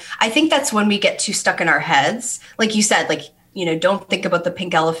so I think that's when we get too stuck in our heads. Like you said, don't think about the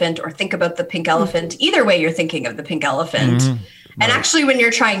pink elephant or think about the pink elephant. Either way, you're thinking of the pink elephant. Mm-hmm. And actually, when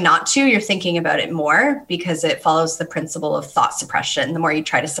you're trying not to, you're thinking about it more because it follows the principle of thought suppression. The more you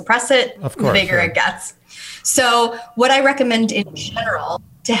try to suppress it, the bigger it gets. So what I recommend in general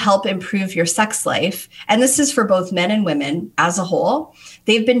to help improve your sex life, and this is for both men and women as a whole,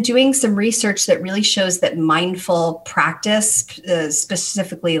 they've been doing some research that really shows that mindful practice,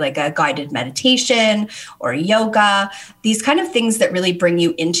 specifically like a guided meditation or yoga, these kind of things that really bring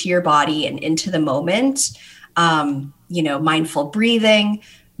you into your body and into the moment, mindful breathing,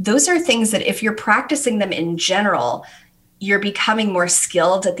 those are things that if you're practicing them in general, you're becoming more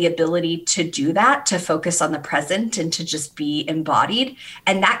skilled at the ability to do that, to focus on the present and to just be embodied.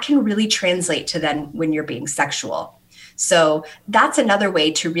 And that can really translate to then when you're being sexual. So that's another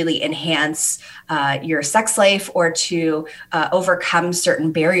way to really enhance your sex life or to overcome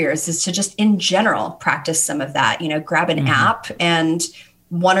certain barriers, is to just in general practice some of that. Grab an app and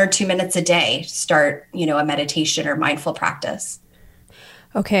 1 or 2 minutes a day, start, a meditation or mindful practice.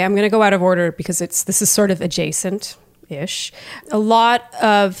 Okay, I'm going to go out of order because this is sort of adjacent-ish. A lot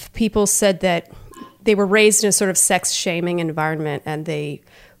of people said that they were raised in a sort of sex-shaming environment and they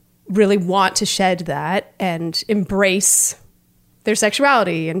really want to shed that and embrace their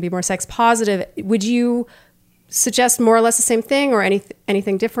sexuality and be more sex positive. Would you suggest more or less the same thing or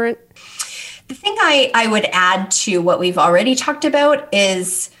anything different? The thing I would add to what we've already talked about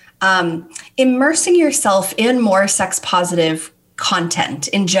is immersing yourself in more sex positive content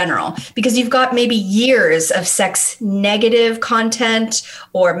in general, because you've got maybe years of sex negative content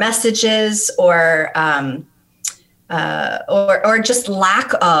or messages or just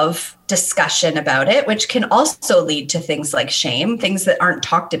lack of discussion about it, which can also lead to things like shame. Things that aren't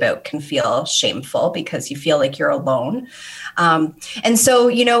talked about can feel shameful because you feel like you're alone. And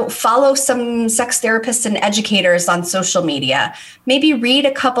so, follow some sex therapists and educators on social media. Maybe read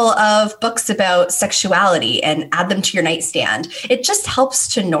a couple of books about sexuality and add them to your nightstand. It just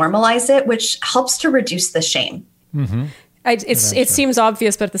helps to normalize it, which helps to reduce the shame. Mm-hmm. It seems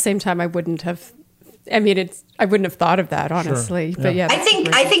obvious, but at the same time, I wouldn't have thought of that, honestly. Sure. Yeah. But yeah,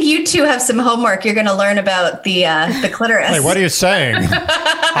 I think you two have some homework. You're going to learn about the clitoris. Hey, what are you saying?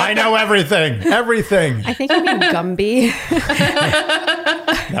 I know everything. I think you mean Gumby.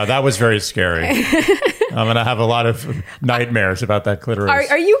 No, that was very scary. I'm going to have a lot of nightmares about that clitoris.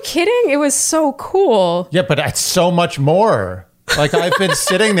 Are you kidding? It was so cool. Yeah, but it's so much more. Like, I've been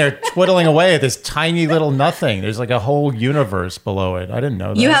sitting there twiddling away at this tiny little nothing. There's like a whole universe below it. I didn't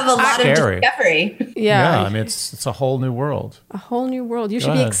know that. You have a lot of discovery. Yeah. I mean, it's a whole new world. A whole new world. You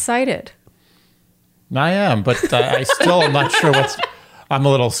should be excited. I am, but I still am not sure I'm a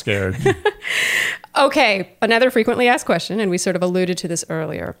little scared. Okay, another frequently asked question, and we sort of alluded to this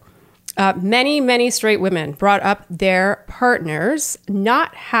earlier. Many straight women brought up their partners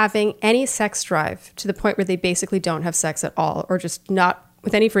not having any sex drive to the point where they basically don't have sex at all, or just not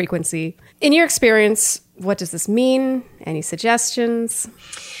with any frequency. In your experience, what does this mean? Any suggestions?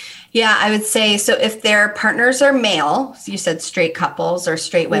 Yeah, I would say, so if their partners are male, so you said straight couples or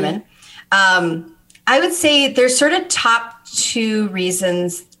straight women, I would say there's sort of top two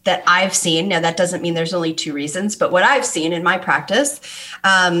reasons that I've seen. Now, that doesn't mean there's only two reasons, but what I've seen in my practice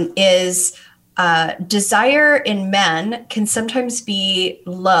is desire in men can sometimes be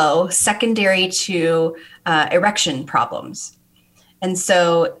low, secondary to erection problems. And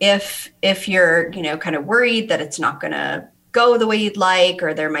so if you're, kind of worried that it's not going to go the way you'd like,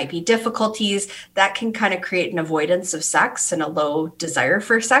 or there might be difficulties, that can kind of create an avoidance of sex and a low desire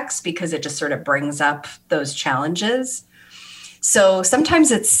for sex because it just sort of brings up those challenges. So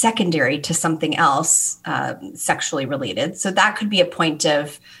sometimes it's secondary to something else sexually related. So that could be a point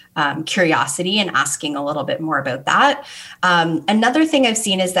of curiosity and asking a little bit more about that. Another thing I've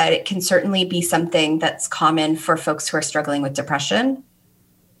seen is that it can certainly be something that's common for folks who are struggling with depression.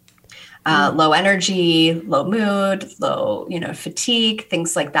 Low energy, low mood, low, fatigue,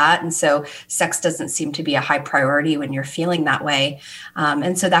 things like that. And so sex doesn't seem to be a high priority when you're feeling that way.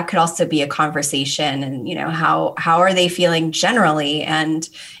 And so that could also be a conversation and, how are they feeling generally? And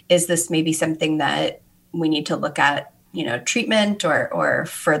is this maybe something that we need to look at, treatment or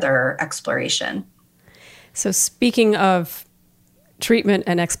further exploration? So speaking of treatment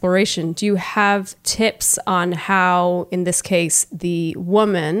and exploration, do you have tips on how, in this case, the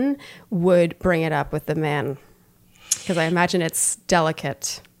woman would bring it up with the man? Because I imagine it's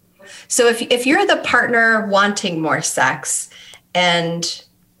delicate. So if you're the partner wanting more sex and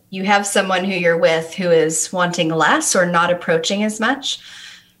you have someone who you're with who is wanting less or not approaching as much,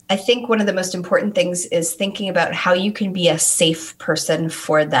 I think one of the most important things is thinking about how you can be a safe person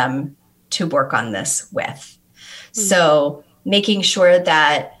for them to work on this with. Mm-hmm. So making sure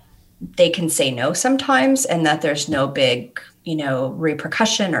that they can say no sometimes and that there's no big,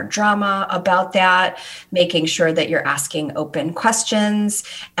 repercussion or drama about that, making sure that you're asking open questions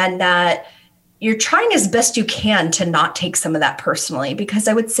and that you're trying as best you can to not take some of that personally, because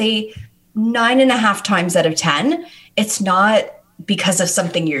I would say 9.5 times out of 10, it's not because of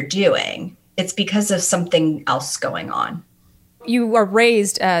something you're doing. It's because of something else going on. You are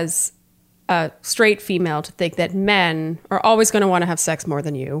raised as a straight female to think that men are always going to want to have sex more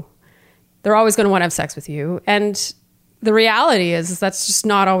than you. They're always going to want to have sex with you. And the reality is that's just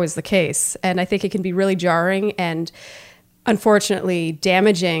not always the case. And I think it can be really jarring and unfortunately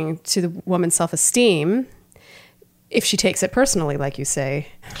damaging to the woman's self-esteem if she takes it personally, like you say.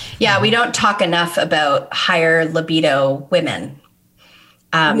 Yeah, we don't talk enough about higher libido women.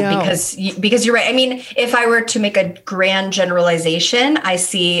 No. Because you're right. I mean, if I were to make a grand generalization, I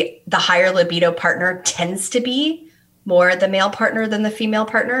see the higher libido partner tends to be more the male partner than the female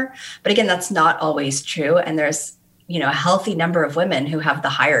partner. But again, that's not always true. And there's, a healthy number of women who have the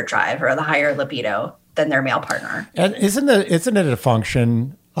higher drive or the higher libido than their male partner. And isn't it a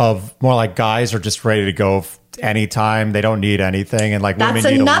function of more like guys are just ready to go anytime, they don't need anything, and like that's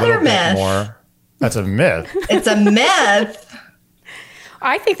women need a little myth. bit more? That's a myth. It's a myth.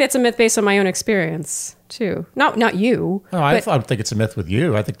 I think that's a myth based on my own experience too. Not you. No, I don't think it's a myth with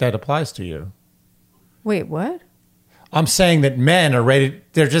you. I think that applies to you. Wait, what? I'm saying that men are ready.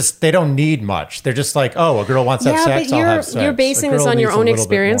 They don't need much. They're just like, oh, a girl wants to have sex, I'll have sex. You're basing this on your own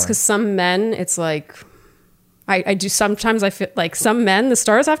experience because some men, it's like, I do sometimes I feel like some men, the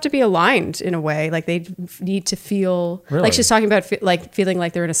stars have to be aligned in a way. Like they need to feel, like she's talking about like feeling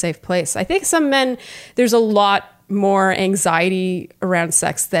like they're in a safe place. I think some men, there's a lot more anxiety around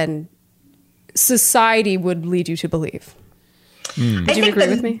sex than society would lead you to believe. I think agree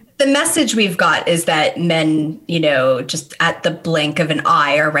with me? The message we've got is that men, just at the blink of an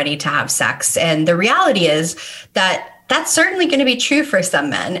eye are ready to have sex. And the reality is that that's certainly going to be true for some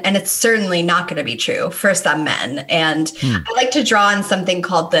men, and it's certainly not going to be true for some men. And I like to draw on something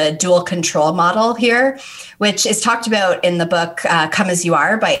called the dual control model here, which is talked about in the book Come As You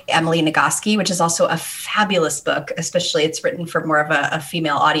Are by Emily Nagoski, which is also a fabulous book, especially it's written for more of a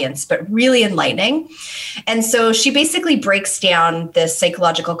female audience, but really enlightening. And so she basically breaks down this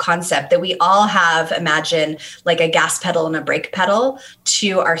psychological concept that we all have, imagine like a gas pedal and a brake pedal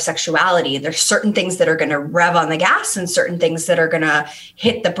to our sexuality. There's certain things that are going to rev on the gas and certain things that are going to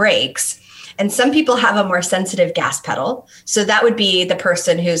hit the brakes. And some people have a more sensitive gas pedal. So that would be the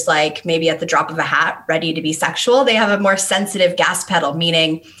person who's like maybe at the drop of a hat, ready to be sexual. They have a more sensitive gas pedal,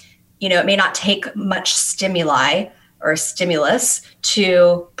 meaning, it may not take much stimuli or stimulus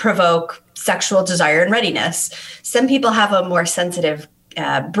to provoke sexual desire and readiness. Some people have a more sensitive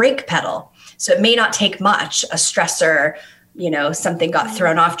brake pedal. So it may not take much, a stressor, something got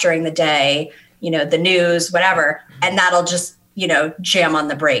thrown off during the day, the news, whatever, and that'll just, jam on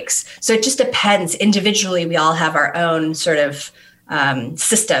the brakes. So it just depends. Individually, we all have our own sort of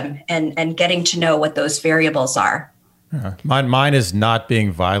system and getting to know what those variables are. Yeah. Mine is not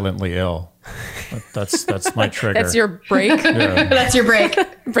being violently ill. That's my trigger. That's your brake. That's your break.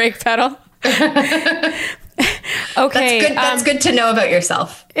 Brake pedal. Okay. That's good to know about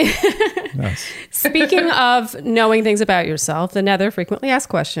yourself. Yes. Speaking of knowing things about yourself, another frequently asked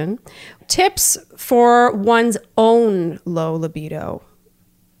question: tips for one's own low libido.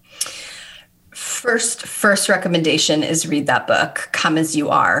 First recommendation is read that book, Come As You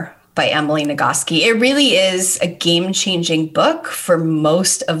Are by Emily Nagoski. It really is a game-changing book for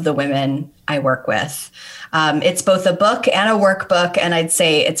most of the women I work with. It's both a book and a workbook, and I'd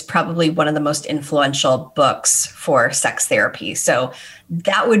say it's probably one of the most influential books for sex therapy. So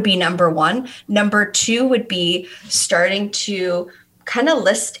that would be number one. Number two would be starting to kind of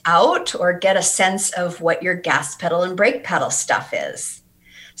list out or get a sense of what your gas pedal and brake pedal stuff is,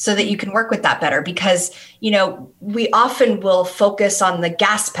 so that you can work with that better. Because, we often will focus on the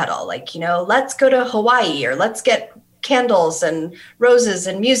gas pedal, like, let's go to Hawaii, or let's get candles and roses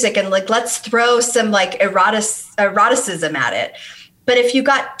and music, and like, let's throw some like eroticism at it. But if you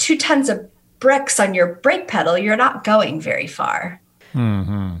got 2 tons of bricks on your brake pedal, you're not going very far.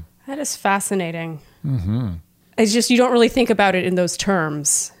 Mm-hmm. That is fascinating. Mm-hmm. It's just, you don't really think about it in those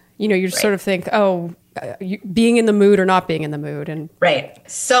terms. You sort of think, being in the mood or not being in the mood. And right.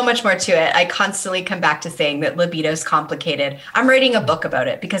 So much more to it. I constantly come back to saying that libido is complicated. I'm writing a book about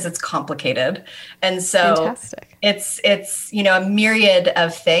it because it's complicated. And so fantastic. It's a myriad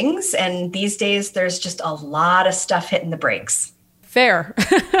of things. And these days there's just a lot of stuff hitting the brakes. Fair.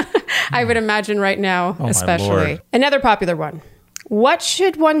 I would imagine right now, especially. Another popular one. What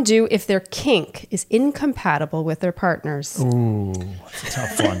should one do if their kink is incompatible with their partners? Ooh, that's a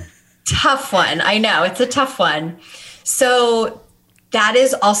tough one. Tough one. I know, it's a tough one. So that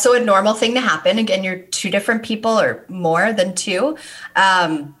is also a normal thing to happen. Again, you're 2 different people or more than 2.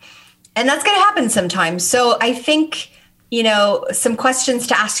 And that's going to happen sometimes. So I think, some questions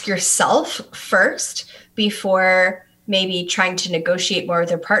to ask yourself first before maybe trying to negotiate more with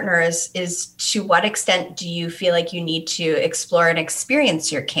your partner is to what extent do you feel like you need to explore and experience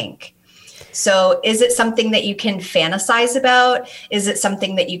your kink? So is it something that you can fantasize about? Is it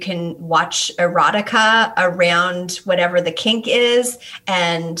something that you can watch erotica around whatever the kink is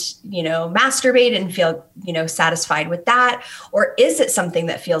and, masturbate and feel, satisfied with that? Or is it something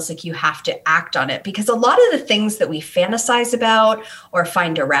that feels like you have to act on it? Because a lot of the things that we fantasize about or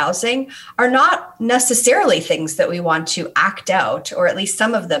find arousing are not necessarily things that we want to act out, or at least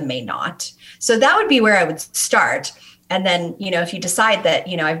some of them may not. So that would be where I would start. And then, if you decide that,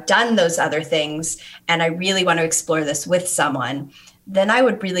 I've done those other things and I really want to explore this with someone, then I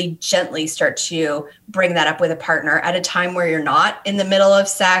would really gently start to bring that up with a partner at a time where you're not in the middle of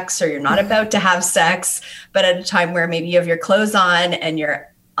sex or you're not about to have sex, but at a time where maybe you have your clothes on and you're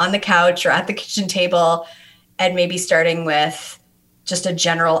on the couch or at the kitchen table, and maybe starting with just a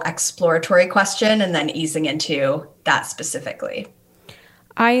general exploratory question and then easing into that specifically.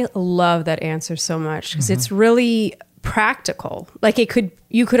 I love that answer so much because it's really practical. Like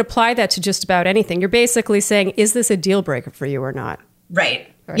you could apply that to just about anything. You're basically saying, is this a deal breaker for you or not?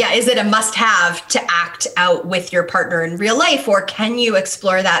 Right. Yeah. Is it a must have to act out with your partner in real life? Or can you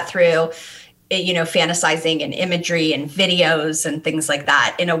explore that through, fantasizing and imagery and videos and things like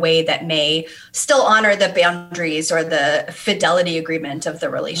that in a way that may still honor the boundaries or the fidelity agreement of the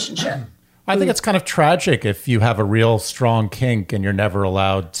relationship? I think it's kind of tragic if you have a real strong kink and you're never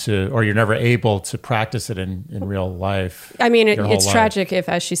allowed to, or you're never able to practice it in real life. I mean, it's tragic if,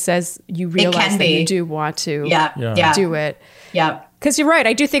 as she says, you realize that you do want to do it. Yeah. Because you're right.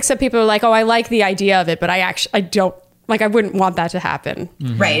 I do think some people are like, oh, I like the idea of it, but I don't, like, I wouldn't want that to happen.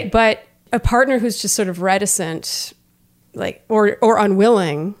 Mm-hmm. Right. But a partner who's just sort of reticent, like, or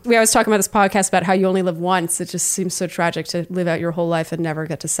unwilling. We always talk about this podcast about how you only live once. It just seems so tragic to live out your whole life and never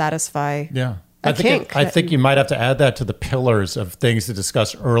get to satisfy. Yeah. I think you might have to add that to the pillars of things to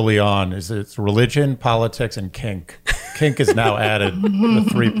discuss early on. It's religion, politics, and kink. Kink is now added, the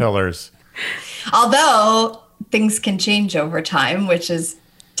 3 pillars. Although things can change over time, which is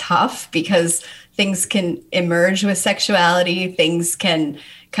tough because things can emerge with sexuality. Things can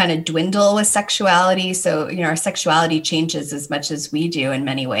kind of dwindle with sexuality. So, our sexuality changes as much as we do in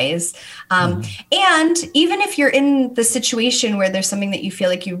many ways. And even if you're in the situation where there's something that you feel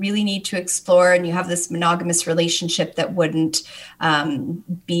like you really need to explore and you have this monogamous relationship that wouldn't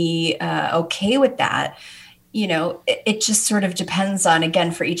be okay with that, it just sort of depends on,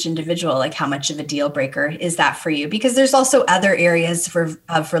 again, for each individual, like how much of a deal breaker is that for you? Because there's also other areas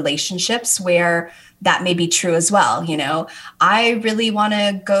of relationships where that may be true as well. I really want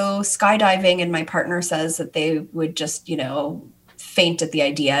to go skydiving and my partner says that they would just, faint at the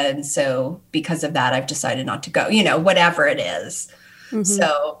idea. And so because of that, I've decided not to go, whatever it is. Mm-hmm.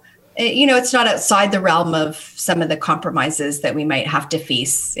 So it's not outside the realm of some of the compromises that we might have to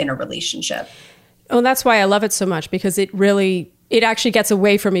face in a relationship. Oh, that's why I love it so much, because it actually gets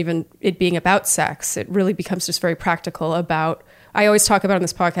away from even it being about sex. It really becomes just very practical about, I always talk about on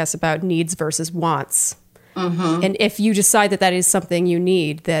this podcast about needs versus wants. Mm-hmm. And if you decide that is something you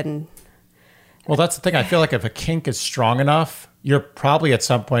need, then... Well, that's the thing. I feel like if a kink is strong enough, you're probably at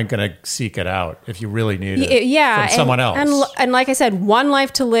some point going to seek it out if you really need it from someone else. And like I said, one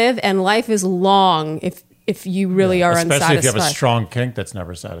life to live, and life is long if you really are especially unsatisfied. Especially if you have a strong kink that's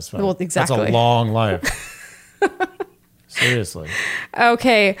never satisfied. Well, exactly. That's a long life. Seriously.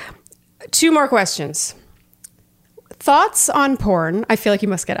 Okay. 2 more questions. Thoughts on porn? I feel like you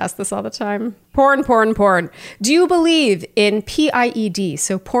must get asked this all the time. Porn. Do you believe in PIED,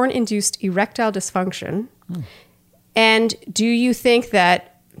 so porn-induced erectile dysfunction? And do you think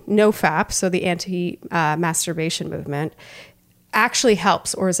that NoFap, so the anti-masturbation movement, actually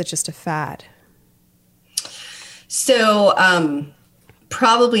helps, or is it just a fad? So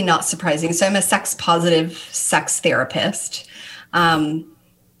probably not surprising. So I'm a sex-positive sex therapist. And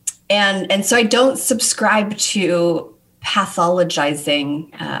so I don't subscribe to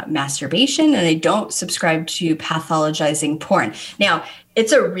pathologizing masturbation, and I don't subscribe to pathologizing porn. Now,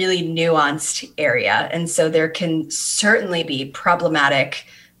 it's a really nuanced area, and so there can certainly be problematic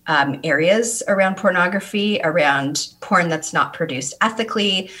areas around pornography, around porn that's not produced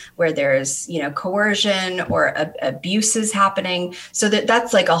ethically, where there's, coercion or abuses happening. So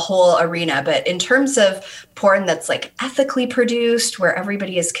that's like a whole arena. But in terms of porn that's like ethically produced, where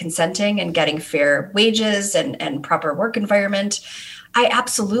everybody is consenting and getting fair wages and proper work environment, I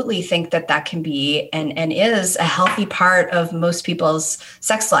absolutely think that can be and is a healthy part of most people's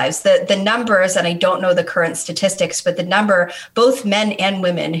sex lives. The numbers, and I don't know the current statistics, but the number, both men and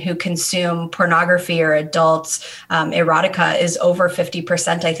women who consume pornography or adult erotica is over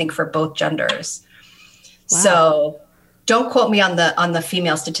 50%, I think, for both genders. Wow. So don't quote me on the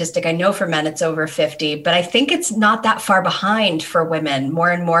female statistic. I know for men it's over 50, but I think it's not that far behind for women. More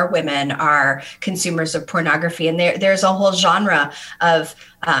and more women are consumers of pornography, and there's a whole genre of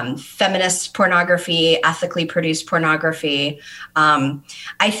feminist pornography, ethically produced pornography.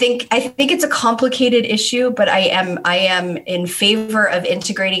 I think it's a complicated issue, but I am in favor of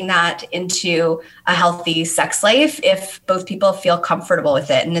integrating that into a healthy sex life if both people feel comfortable with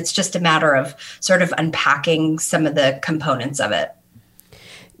it. And it's just a matter of sort of unpacking some of the components of it.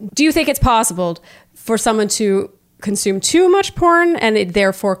 Do you think it's possible for someone to consume too much porn and it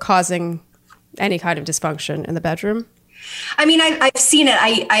therefore causing any kind of dysfunction in the bedroom? I mean, I've seen it.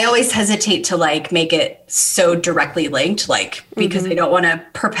 I always hesitate to make it so directly linked, because I don't want to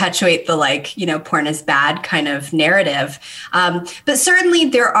perpetuate the porn is bad kind of narrative. But certainly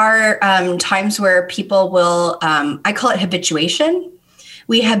there are times where people will, I call it habituation.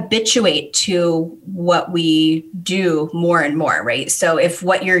 We habituate to what we do more and more, right? So if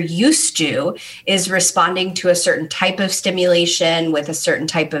what you're used to is responding to a certain type of stimulation with a certain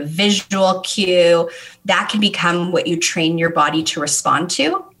type of visual cue, that can become what you train your body to respond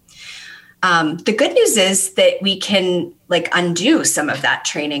to. The good news is that we can undo some of that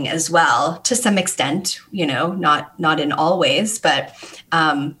training as well to some extent, not in all ways, but,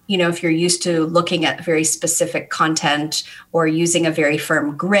 if you're used to looking at very specific content or using a very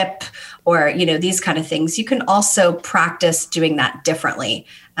firm grip or, these kind of things, you can also practice doing that differently.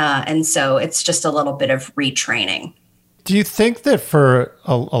 And so it's just a little bit of retraining. Do you think that for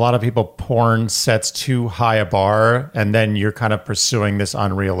a lot of people, porn sets too high a bar and then you're kind of pursuing this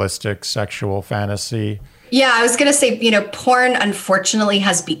unrealistic sexual fantasy? Yeah, I was going to say, porn unfortunately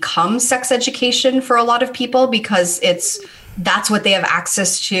has become sex education for a lot of people because that's what they have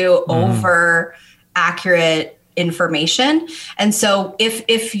access to over accurate information. And so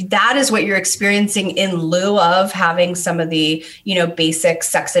if that is what you're experiencing in lieu of having some of the, basic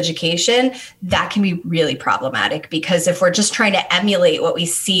sex education, that can be really problematic, because if we're just trying to emulate what we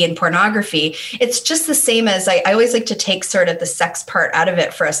see in pornography, it's just the same as I always like to take sort of the sex part out of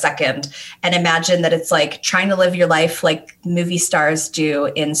it for a second and imagine that it's like trying to live your life like movie stars do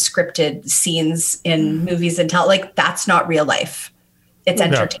in scripted scenes in movies and that's not real life. It's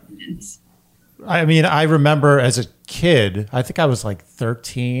entertainment. I mean, I remember as a kid, I think I was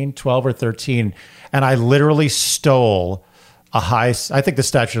 12 or 13, and I literally stole I think the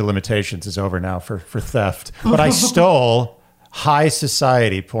statute of limitations is over now for theft, but I stole High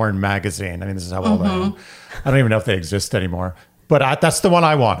Society porn magazine. I mean, this is how old I am. I don't even know if they exist anymore, but that's the one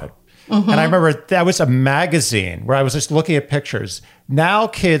I wanted. And I remember that was a magazine where I was just looking at pictures. Now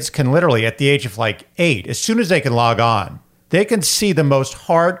kids can literally, at the age of 8, as soon as they can log on, they can see the most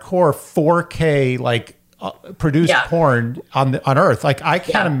hardcore 4K, produced porn on Earth. Like, I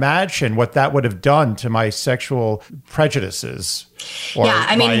can't imagine what that would have done to my sexual prejudices or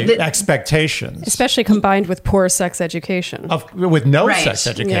my expectations. Especially combined with poor sex education. With no sex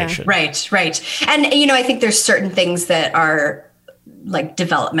education. Yeah. Right. And, I think there's certain things that are like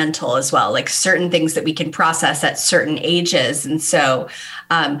developmental as well, like certain things that we can process at certain ages. And so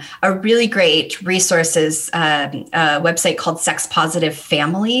a really great resource is a website called Sex Positive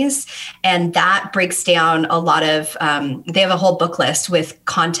Families. And that breaks down a lot of, they have a whole book list with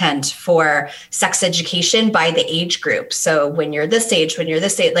content for sex education by the age group. So when you're this age,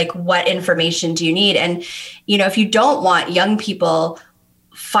 like what information do you need? And, if you don't want young people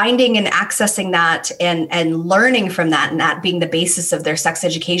finding and accessing that and learning from that, and that being the basis of their sex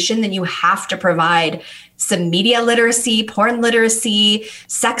education, then you have to provide some media literacy, porn literacy,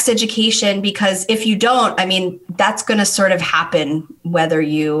 sex education, because if you don't, that's going to sort of happen whether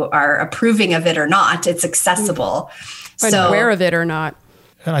you are approving of it or not. It's accessible. And aware of it or not.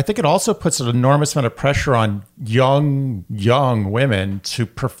 And I think it also puts an enormous amount of pressure on young women to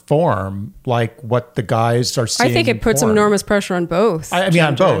perform like what the guys are seeing. I think it puts enormous pressure on both.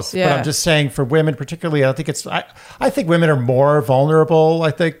 On both. Yeah. But I'm just saying for women particularly, I think women are more vulnerable, I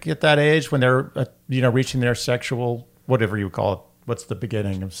think, at that age when they're, reaching their sexual, whatever you call it. What's the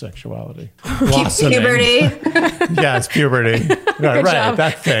beginning of sexuality? Puberty. Yes, puberty. Right,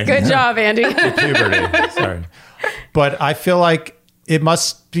 that thing. Good job, Andy. Puberty. Sorry. But I feel like it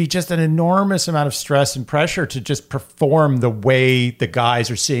must be just an enormous amount of stress and pressure to just perform the way the guys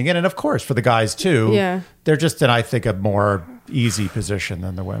are seeing it. And of course, for the guys too, they're just in, I think, a more easy position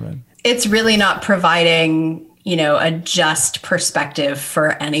than the women. It's really not providing, a just perspective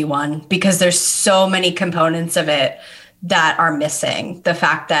for anyone, because there's so many components of it that are missing. The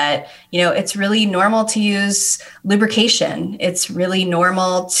fact that, it's really normal to use lubrication. It's really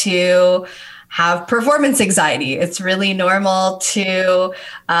normal to have performance anxiety. It's really normal to,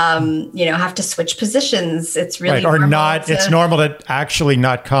 have to switch positions. It's really normal. Or not. It's normal to actually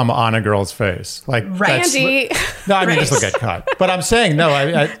not come on a girl's face. Like, Andy. This will get cut. But I'm saying,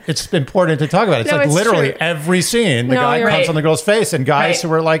 it's important to talk about it. It's literally every scene, the guy comes on the girl's face, and guys who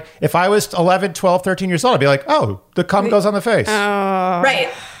were like, if I was 11, 12, 13 years old, I'd be like, oh, the cum goes on the face.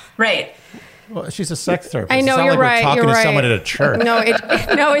 Right. Well, she's a sex therapist. I know, you're right. We're talking to someone at a church. No,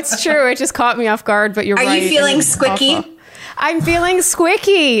 it's true. It just caught me off guard, but you're right. Are you feeling squicky? Awful. I'm feeling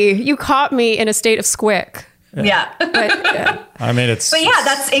squicky. You caught me in a state of squick. Yeah. But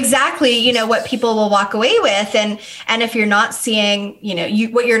that's exactly, what people will walk away with. And if you're not seeing,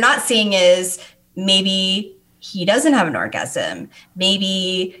 what you're not seeing is maybe he doesn't have an orgasm.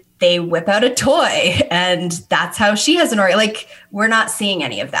 Maybe they whip out a toy and that's how she has an orgasm. Like, we're not seeing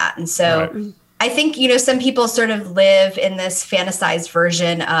any of that. And so I think, some people sort of live in this fantasized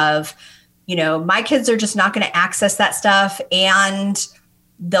version of, my kids are just not going to access that stuff and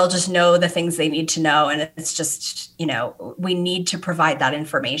they'll just know the things they need to know. And it's just, we need to provide that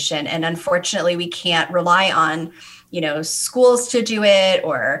information. And unfortunately, we can't rely on, schools to do it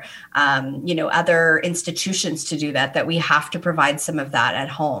or, other institutions to do that we have to provide some of that at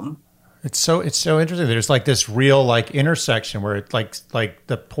home. It's so interesting. There's like this real intersection where it like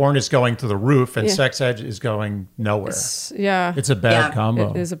the porn is going to the roof and sex ed is going nowhere. It's a bad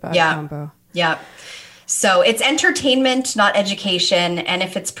combo. It is a bad combo. Yeah. So it's entertainment, not education. And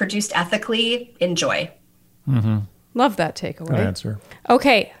if it's produced ethically, enjoy. Mm-hmm. Love that takeaway. Good answer.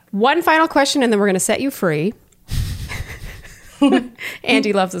 Okay. One final question and then we're going to set you free.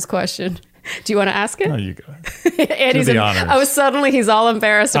 Andy loves this question. Do you want to ask it? No, you go. Andy's Do the honors. Oh, suddenly he's all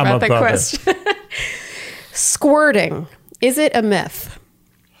embarrassed about the question. Squirting. Is it a myth?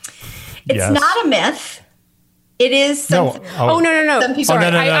 It's not a myth. It is something. No. Some people no.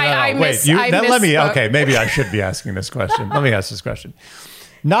 Let me. Okay, maybe I should be asking this question. Let me ask this question.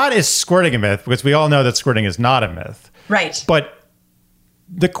 Not is squirting a myth, because we all know that squirting is not a myth. Right. But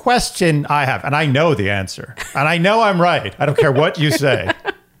the question I have, and I know the answer, and I know I'm right. I don't care what you say.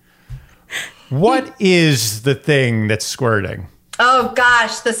 What is the thing that's squirting? Oh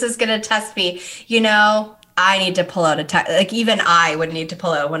gosh, this is going to test me. I need to pull out even I would need to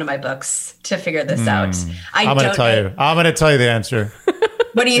pull out one of my books to figure this out. I'm going to tell you the answer.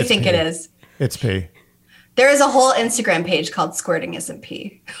 What do you think it is? It's pee. There is a whole Instagram page called Squirting Isn't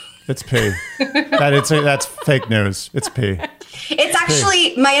Pee. It's pee. That's fake news. It's pee. It's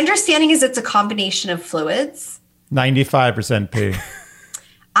actually, my understanding is it's a combination of fluids. 95% pee.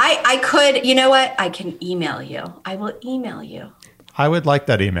 I could, you know what? I can email you. I will email you. I would like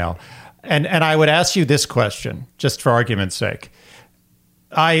that email. And I would ask you this question, just for argument's sake.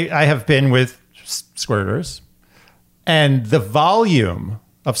 I have been with squirters, and the volume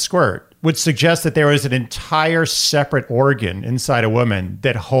of squirt would suggest that there is an entire separate organ inside a woman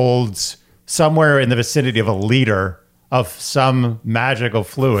that holds somewhere in the vicinity of a liter of some magical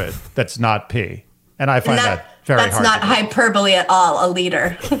fluid that's not pee. And I find that very hard. That's not hyperbole at all, a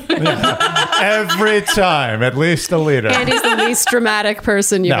liter. Every time, at least a liter. Andy's the least dramatic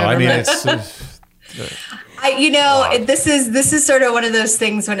person you've ever met. This is sort of one of those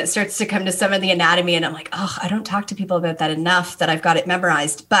things when it starts to come to some of the anatomy, and I'm like, oh, I don't talk to people about that enough that I've got it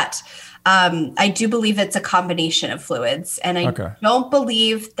memorized. But I do believe it's a combination of fluids, and I don't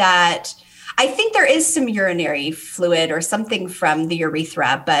believe that. I think there is some urinary fluid or something from the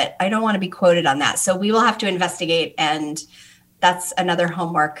urethra, but I don't want to be quoted on that. So we will have to investigate, and that's another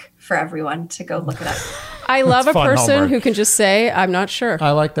homework for everyone to go look it up. I love a person who can just say, I'm not sure.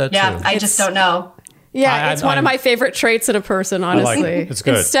 I like that too. Yeah, I just don't know. Yeah, it's one of my favorite traits in a person, honestly. It's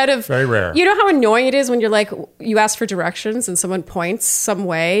good. Instead of, very rare. You know how annoying it is when you're like, you ask for directions and someone points some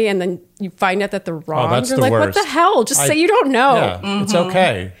way and then you find out that they're wrong. That's you're the like, worst. what the hell? Just say you don't know. Yeah, It's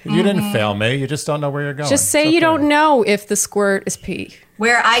okay. You didn't fail me. You just don't know where you're going. Just say you don't know if the squirt is pee.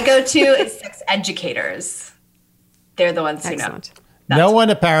 Where I go to is sex educators. They're the ones who know. No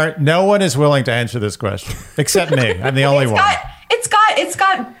one is willing to answer this question except me. I'm the only one. It's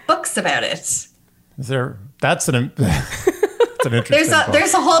got books about it. That's an interesting book.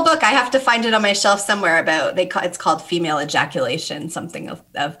 There's a whole book. I have to find it on my shelf somewhere about it's called Female Ejaculation, something of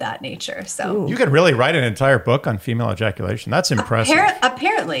that nature. So you could really write an entire book on female ejaculation. That's impressive.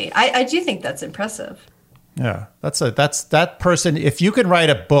 Apparently, I do think that's impressive. Yeah, that's that person. If you can write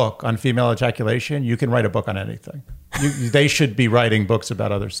a book on female ejaculation, you can write a book on anything. They should be writing books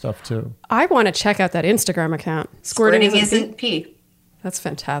about other stuff too. I want to check out that Instagram account. Squirting isn't pee. That's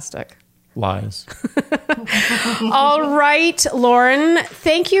fantastic. Lies. All right, Lauren,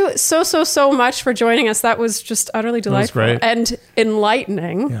 thank you so much for joining us. That was just utterly delightful and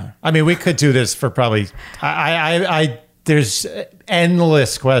enlightening. Yeah, I mean, we could do this for probably. There's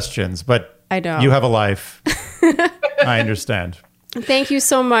endless questions, but I know you have a life. I understand. Thank you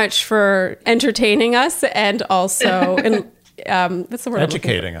so much for entertaining us and also what's the word?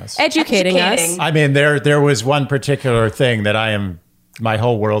 Educating us. Educating us. I mean, there was one particular thing that my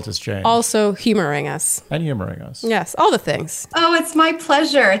whole world has changed. Also humoring us. And humoring us. Yes, all the things. Oh, it's my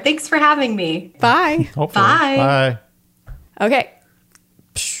pleasure. Thanks for having me. Bye. Hopefully. Bye. Okay.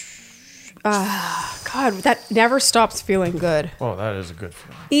 God, that never stops feeling good. Oh, that is a good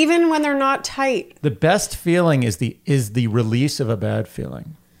feeling. Even when they're not tight. The best feeling is the release of a bad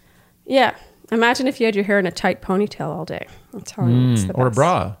feeling. Yeah. Imagine if you had your hair in a tight ponytail all day. That's how it's the best. Or a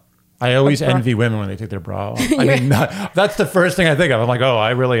bra. I always envy women when they take their bra off. I mean, that's the first thing I think of. I'm like, oh,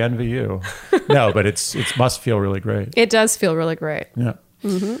 I really envy you. No, but it must feel really great. It does feel really great. Yeah.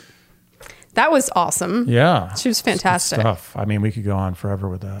 Mm-hmm. That was awesome. Yeah. She was fantastic. Good stuff. I mean, we could go on forever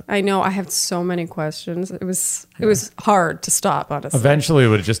with that. I know. I have so many questions. It was hard to stop, honestly. Eventually, it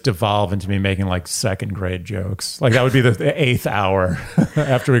would just devolve into me making like second grade jokes. Like that would be the eighth hour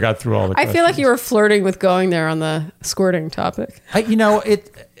after we got through all the questions. I feel like you were flirting with going there on the squirting topic. I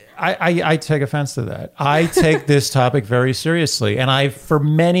take offense to that. I take this topic very seriously. And I, for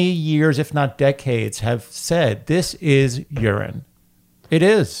many years, if not decades, have said this is urine. It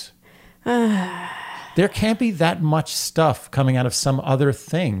is. There can't be that much stuff coming out of some other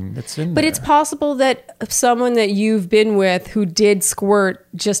thing that's in there. But it's possible that someone that you've been with who did squirt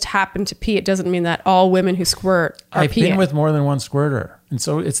just happened to pee. It doesn't mean that all women who squirt are I've peeing. been with more than one squirter. And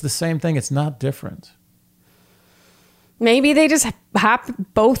so it's the same thing. It's not different. Maybe they just happen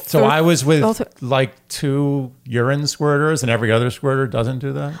both. So I was with like 2 urine squirters and every other squirter doesn't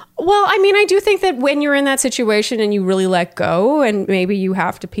do that? Well, I mean, I do think that when you're in that situation and you really let go and maybe you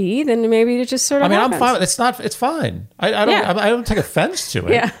have to pee, then maybe it just sort of happens. I'm fine. It's fine. I don't take offense to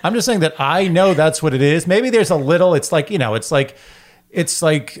it. Yeah. I'm just saying that I know that's what it is. Maybe there's a little, it's like you mix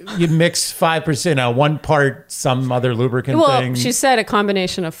 5%, 1 part some other lubricant thing. Well, she said a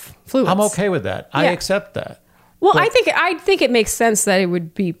combination of fluids. I'm okay with that. I accept that. Well, I think it makes sense that it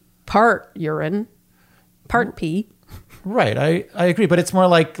would be part urine, part pee. Right, I agree, but it's more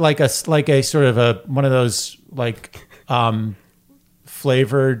like a sort of one of those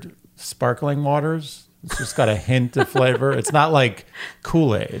flavored sparkling waters. It's just got a hint of flavor. It's not like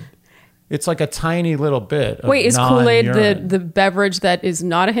Kool-Aid. It's like a tiny little bit of Wait, is Kool-Aid non-urine. the beverage that is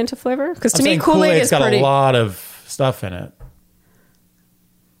not a hint of flavor? Because to me, Kool-Aid Kool-Aid's is got pretty. a lot of stuff in it.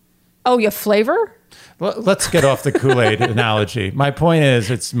 Oh, yeah, flavor? Let's get off the Kool-Aid analogy. My point is,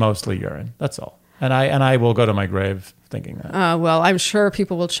 it's mostly urine. That's all. And I will go to my grave thinking that. Well, I'm sure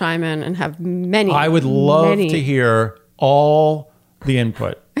people will chime in and have many. I would love to hear all the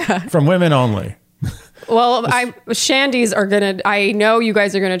input from women only. Well, Shandy's are going to, I know you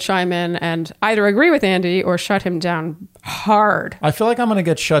guys are going to chime in and either agree with Andy or shut him down hard. I feel like I'm going to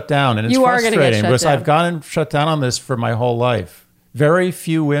get shut down, and it's You are gonna get frustrating shut because down. I've gotten shut down on this for my whole life. Very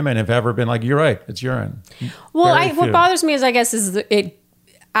few women have ever been like, you're right, it's urine. Well, Very what few. bothers me is, I guess, is it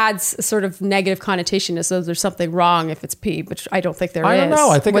adds a sort of negative connotation as though there's something wrong if it's pee, which I don't think there is. I don't know.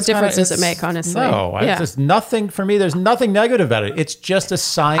 I think what it's difference kinda, does it make, honestly? No, there's nothing for me. There's nothing negative about it. It's just a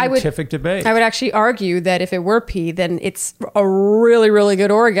scientific debate. I would actually argue that if it were pee, then it's a really, really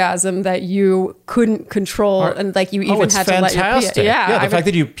good orgasm that you couldn't control, and like you even it's had to let your fantastic. pee. The fact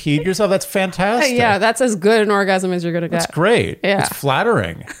that you peed yourself, that's fantastic. Yeah, that's as good an orgasm as you're going to get. That's great. Yeah. It's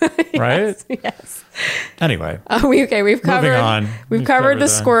flattering, right? Yes. Anyway, We've covered. on. We've covered the that.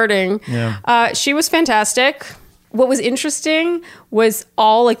 squirting. Yeah. She was fantastic. What was interesting was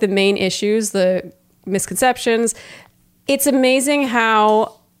all like the main issues, the misconceptions. It's amazing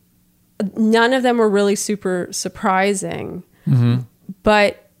how none of them were really super surprising,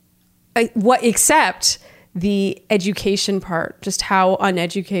 but except the education part, just how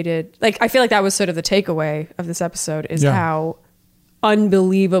uneducated. Like, I feel like that was sort of the takeaway of this episode is how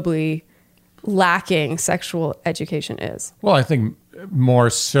unbelievably lacking sexual education is. Well, I think more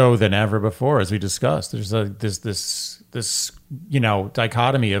so than ever before, as we discussed. There's this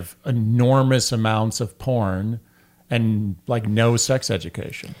dichotomy of enormous amounts of porn and like no sex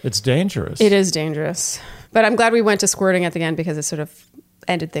education. It's dangerous. It is dangerous. But I'm glad we went to squirting at the end because it sort of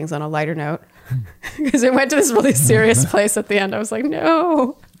ended things on a lighter note. Because it went to this really serious place at the end. I was like,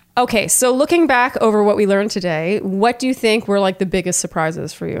 no. Okay, so looking back over what we learned today, what do you think were like the biggest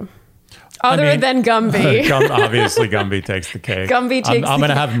surprises for you? Other than Gumby. Obviously, Gumby takes the cake. Gumby takes I'm going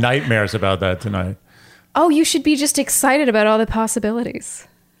to have nightmares about that tonight. Oh, you should be just excited about all the possibilities.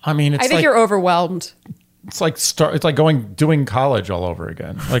 I mean, I think you're overwhelmed. It's like doing college all over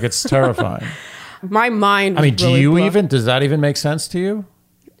again. Like, it's terrifying. My mind. I mean, really does that even make sense to you?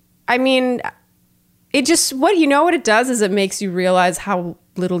 I mean, it just, what it does is it makes you realize how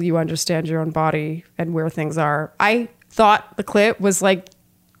little you understand your own body and where things are. I thought the clit was like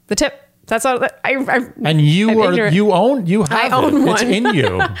the tip. That's all. And you have I it. own one. It's in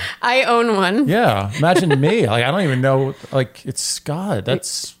you. I own one. Yeah. Imagine me. Like, I don't even know. Like, it's God.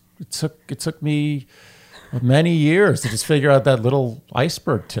 It took me many years to just figure out that little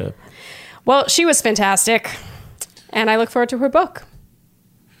iceberg tip. Well, she was fantastic, and I look forward to her book.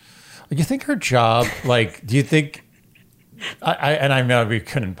 You think her job? Like, do you think? I know we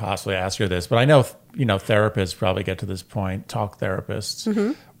couldn't possibly ask her this, but I know therapists probably get to this point, talk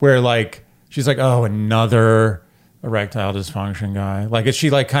therapists, where like she's like, oh, another erectile dysfunction guy. Like, is she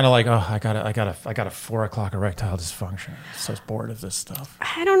like kind of like, oh, I got a 4 o'clock erectile dysfunction. I'm so bored of this stuff.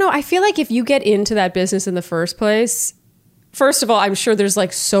 I don't know. I feel like if you get into that business in the first place, first of all, I'm sure there's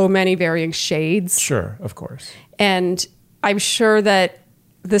like so many varying shades. Sure, of course. And I'm sure that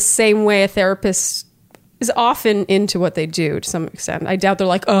the same way a therapist is often into what they do to some extent. I doubt they're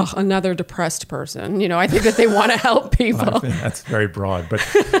like, oh, another depressed person. I think that they want to help people. I think that's very broad, but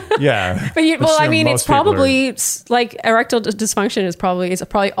yeah. But it's probably like erectile dysfunction is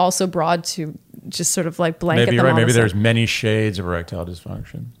probably also broad to just sort of like blanket maybe them right. all Maybe the there's same. many shades of erectile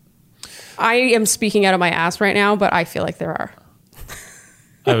dysfunction. I am speaking out of my ass right now, but I feel like there are.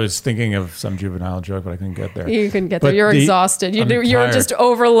 I was thinking of some juvenile joke, but I couldn't get there. You couldn't get there. You're exhausted. You're just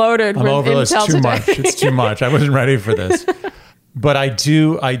overloaded with intel too today. much. It's too much. I wasn't ready for this. But I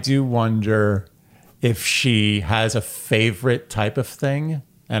do wonder if she has a favorite type of thing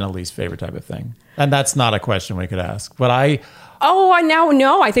and a least favorite type of thing. And that's not a question we could ask. But I now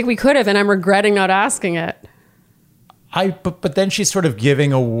no, I think we could have, and I'm regretting not asking it. But then she's sort of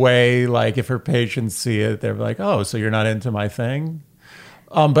giving away, like, if her patients see it, they're like, oh, so you're not into my thing?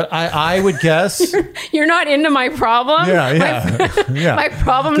 But I would guess you're not into my problem. Yeah. My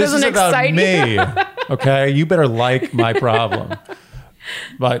problem this doesn't is about excite me. you. Okay, you better like my problem.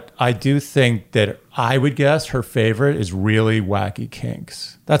 But I do think that I would guess her favorite is really wacky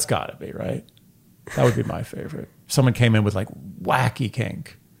kinks. That's got to be right. That would be my favorite. Someone came in with like wacky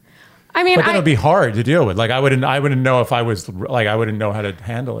kink. I mean, but then it would be hard to deal with. Like, I wouldn't know if I was like, I wouldn't know how to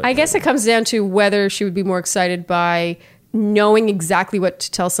handle it. I guess it comes down to whether she would be more excited by knowing exactly what to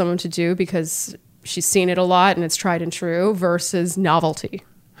tell someone to do because she's seen it a lot and it's tried and true versus novelty.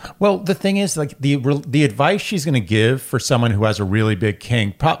 Well, the thing is, like, the advice she's going to give for someone who has a really big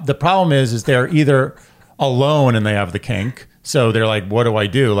kink, the problem is they're either alone and they have the kink. So they're like, what do I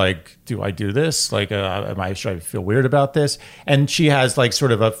do? Like, do I do this? Like, should I feel weird about this? And she has like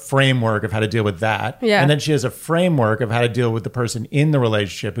sort of a framework of how to deal with that. Yeah. And then she has a framework of how to deal with the person in the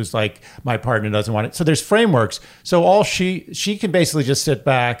relationship who's like, my partner doesn't want it. So there's frameworks. So all she can basically just sit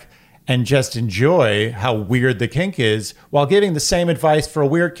back and just enjoy how weird the kink is while giving the same advice for a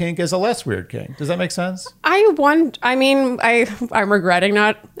weird kink as a less weird kink. Does that make sense? I'm regretting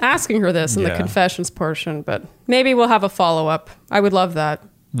not asking her this in the confessions portion, but maybe we'll have a follow-up. I would love that,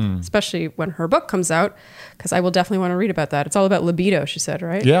 especially when her book comes out, because I will definitely want to read about that. It's all about libido, she said,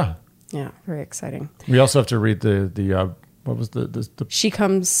 right? Yeah. Yeah, very exciting. We also have to read the what was the She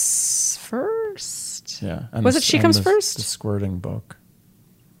Comes First? Yeah. Was it She Comes First? The squirting book.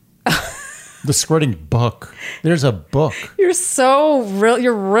 The squirting book. There's a book.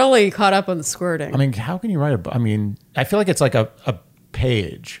 You're really caught up on the squirting. I mean, how can you write a book? I mean, I feel like it's like a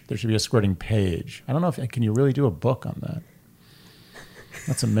page. There should be a squirting page. I don't know can you really do a book on that?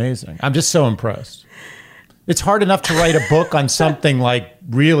 That's amazing. I'm just so impressed. It's hard enough to write a book on something like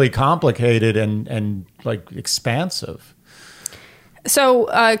really complicated and like expansive. So,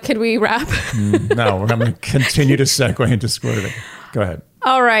 could we wrap? No, we're going to continue to segue into squirting. Go ahead.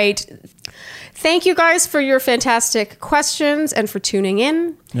 All right. Thank you guys for your fantastic questions and for tuning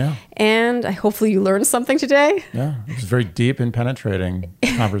in. Yeah. And hopefully you learned something today. Yeah. It was a very deep and penetrating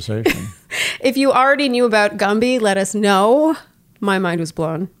conversation. If you already knew about Gumby, let us know. My mind was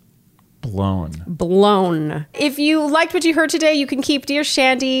blown. Blown. If you liked what you heard today, you can keep Dear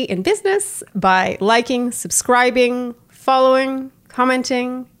Shandy in business by liking, subscribing, following,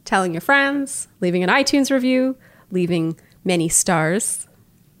 commenting, telling your friends, leaving an iTunes review, leaving many stars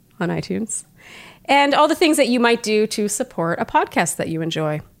on iTunes, and all the things that you might do to support a podcast that you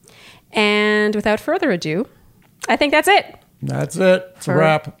enjoy. And without further ado, I think that's it. That's it. It's a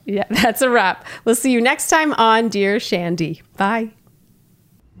wrap. Yeah, that's a wrap. We'll see you next time on Dear Shandy. Bye.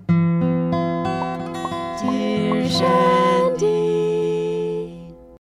 Dear Shandy.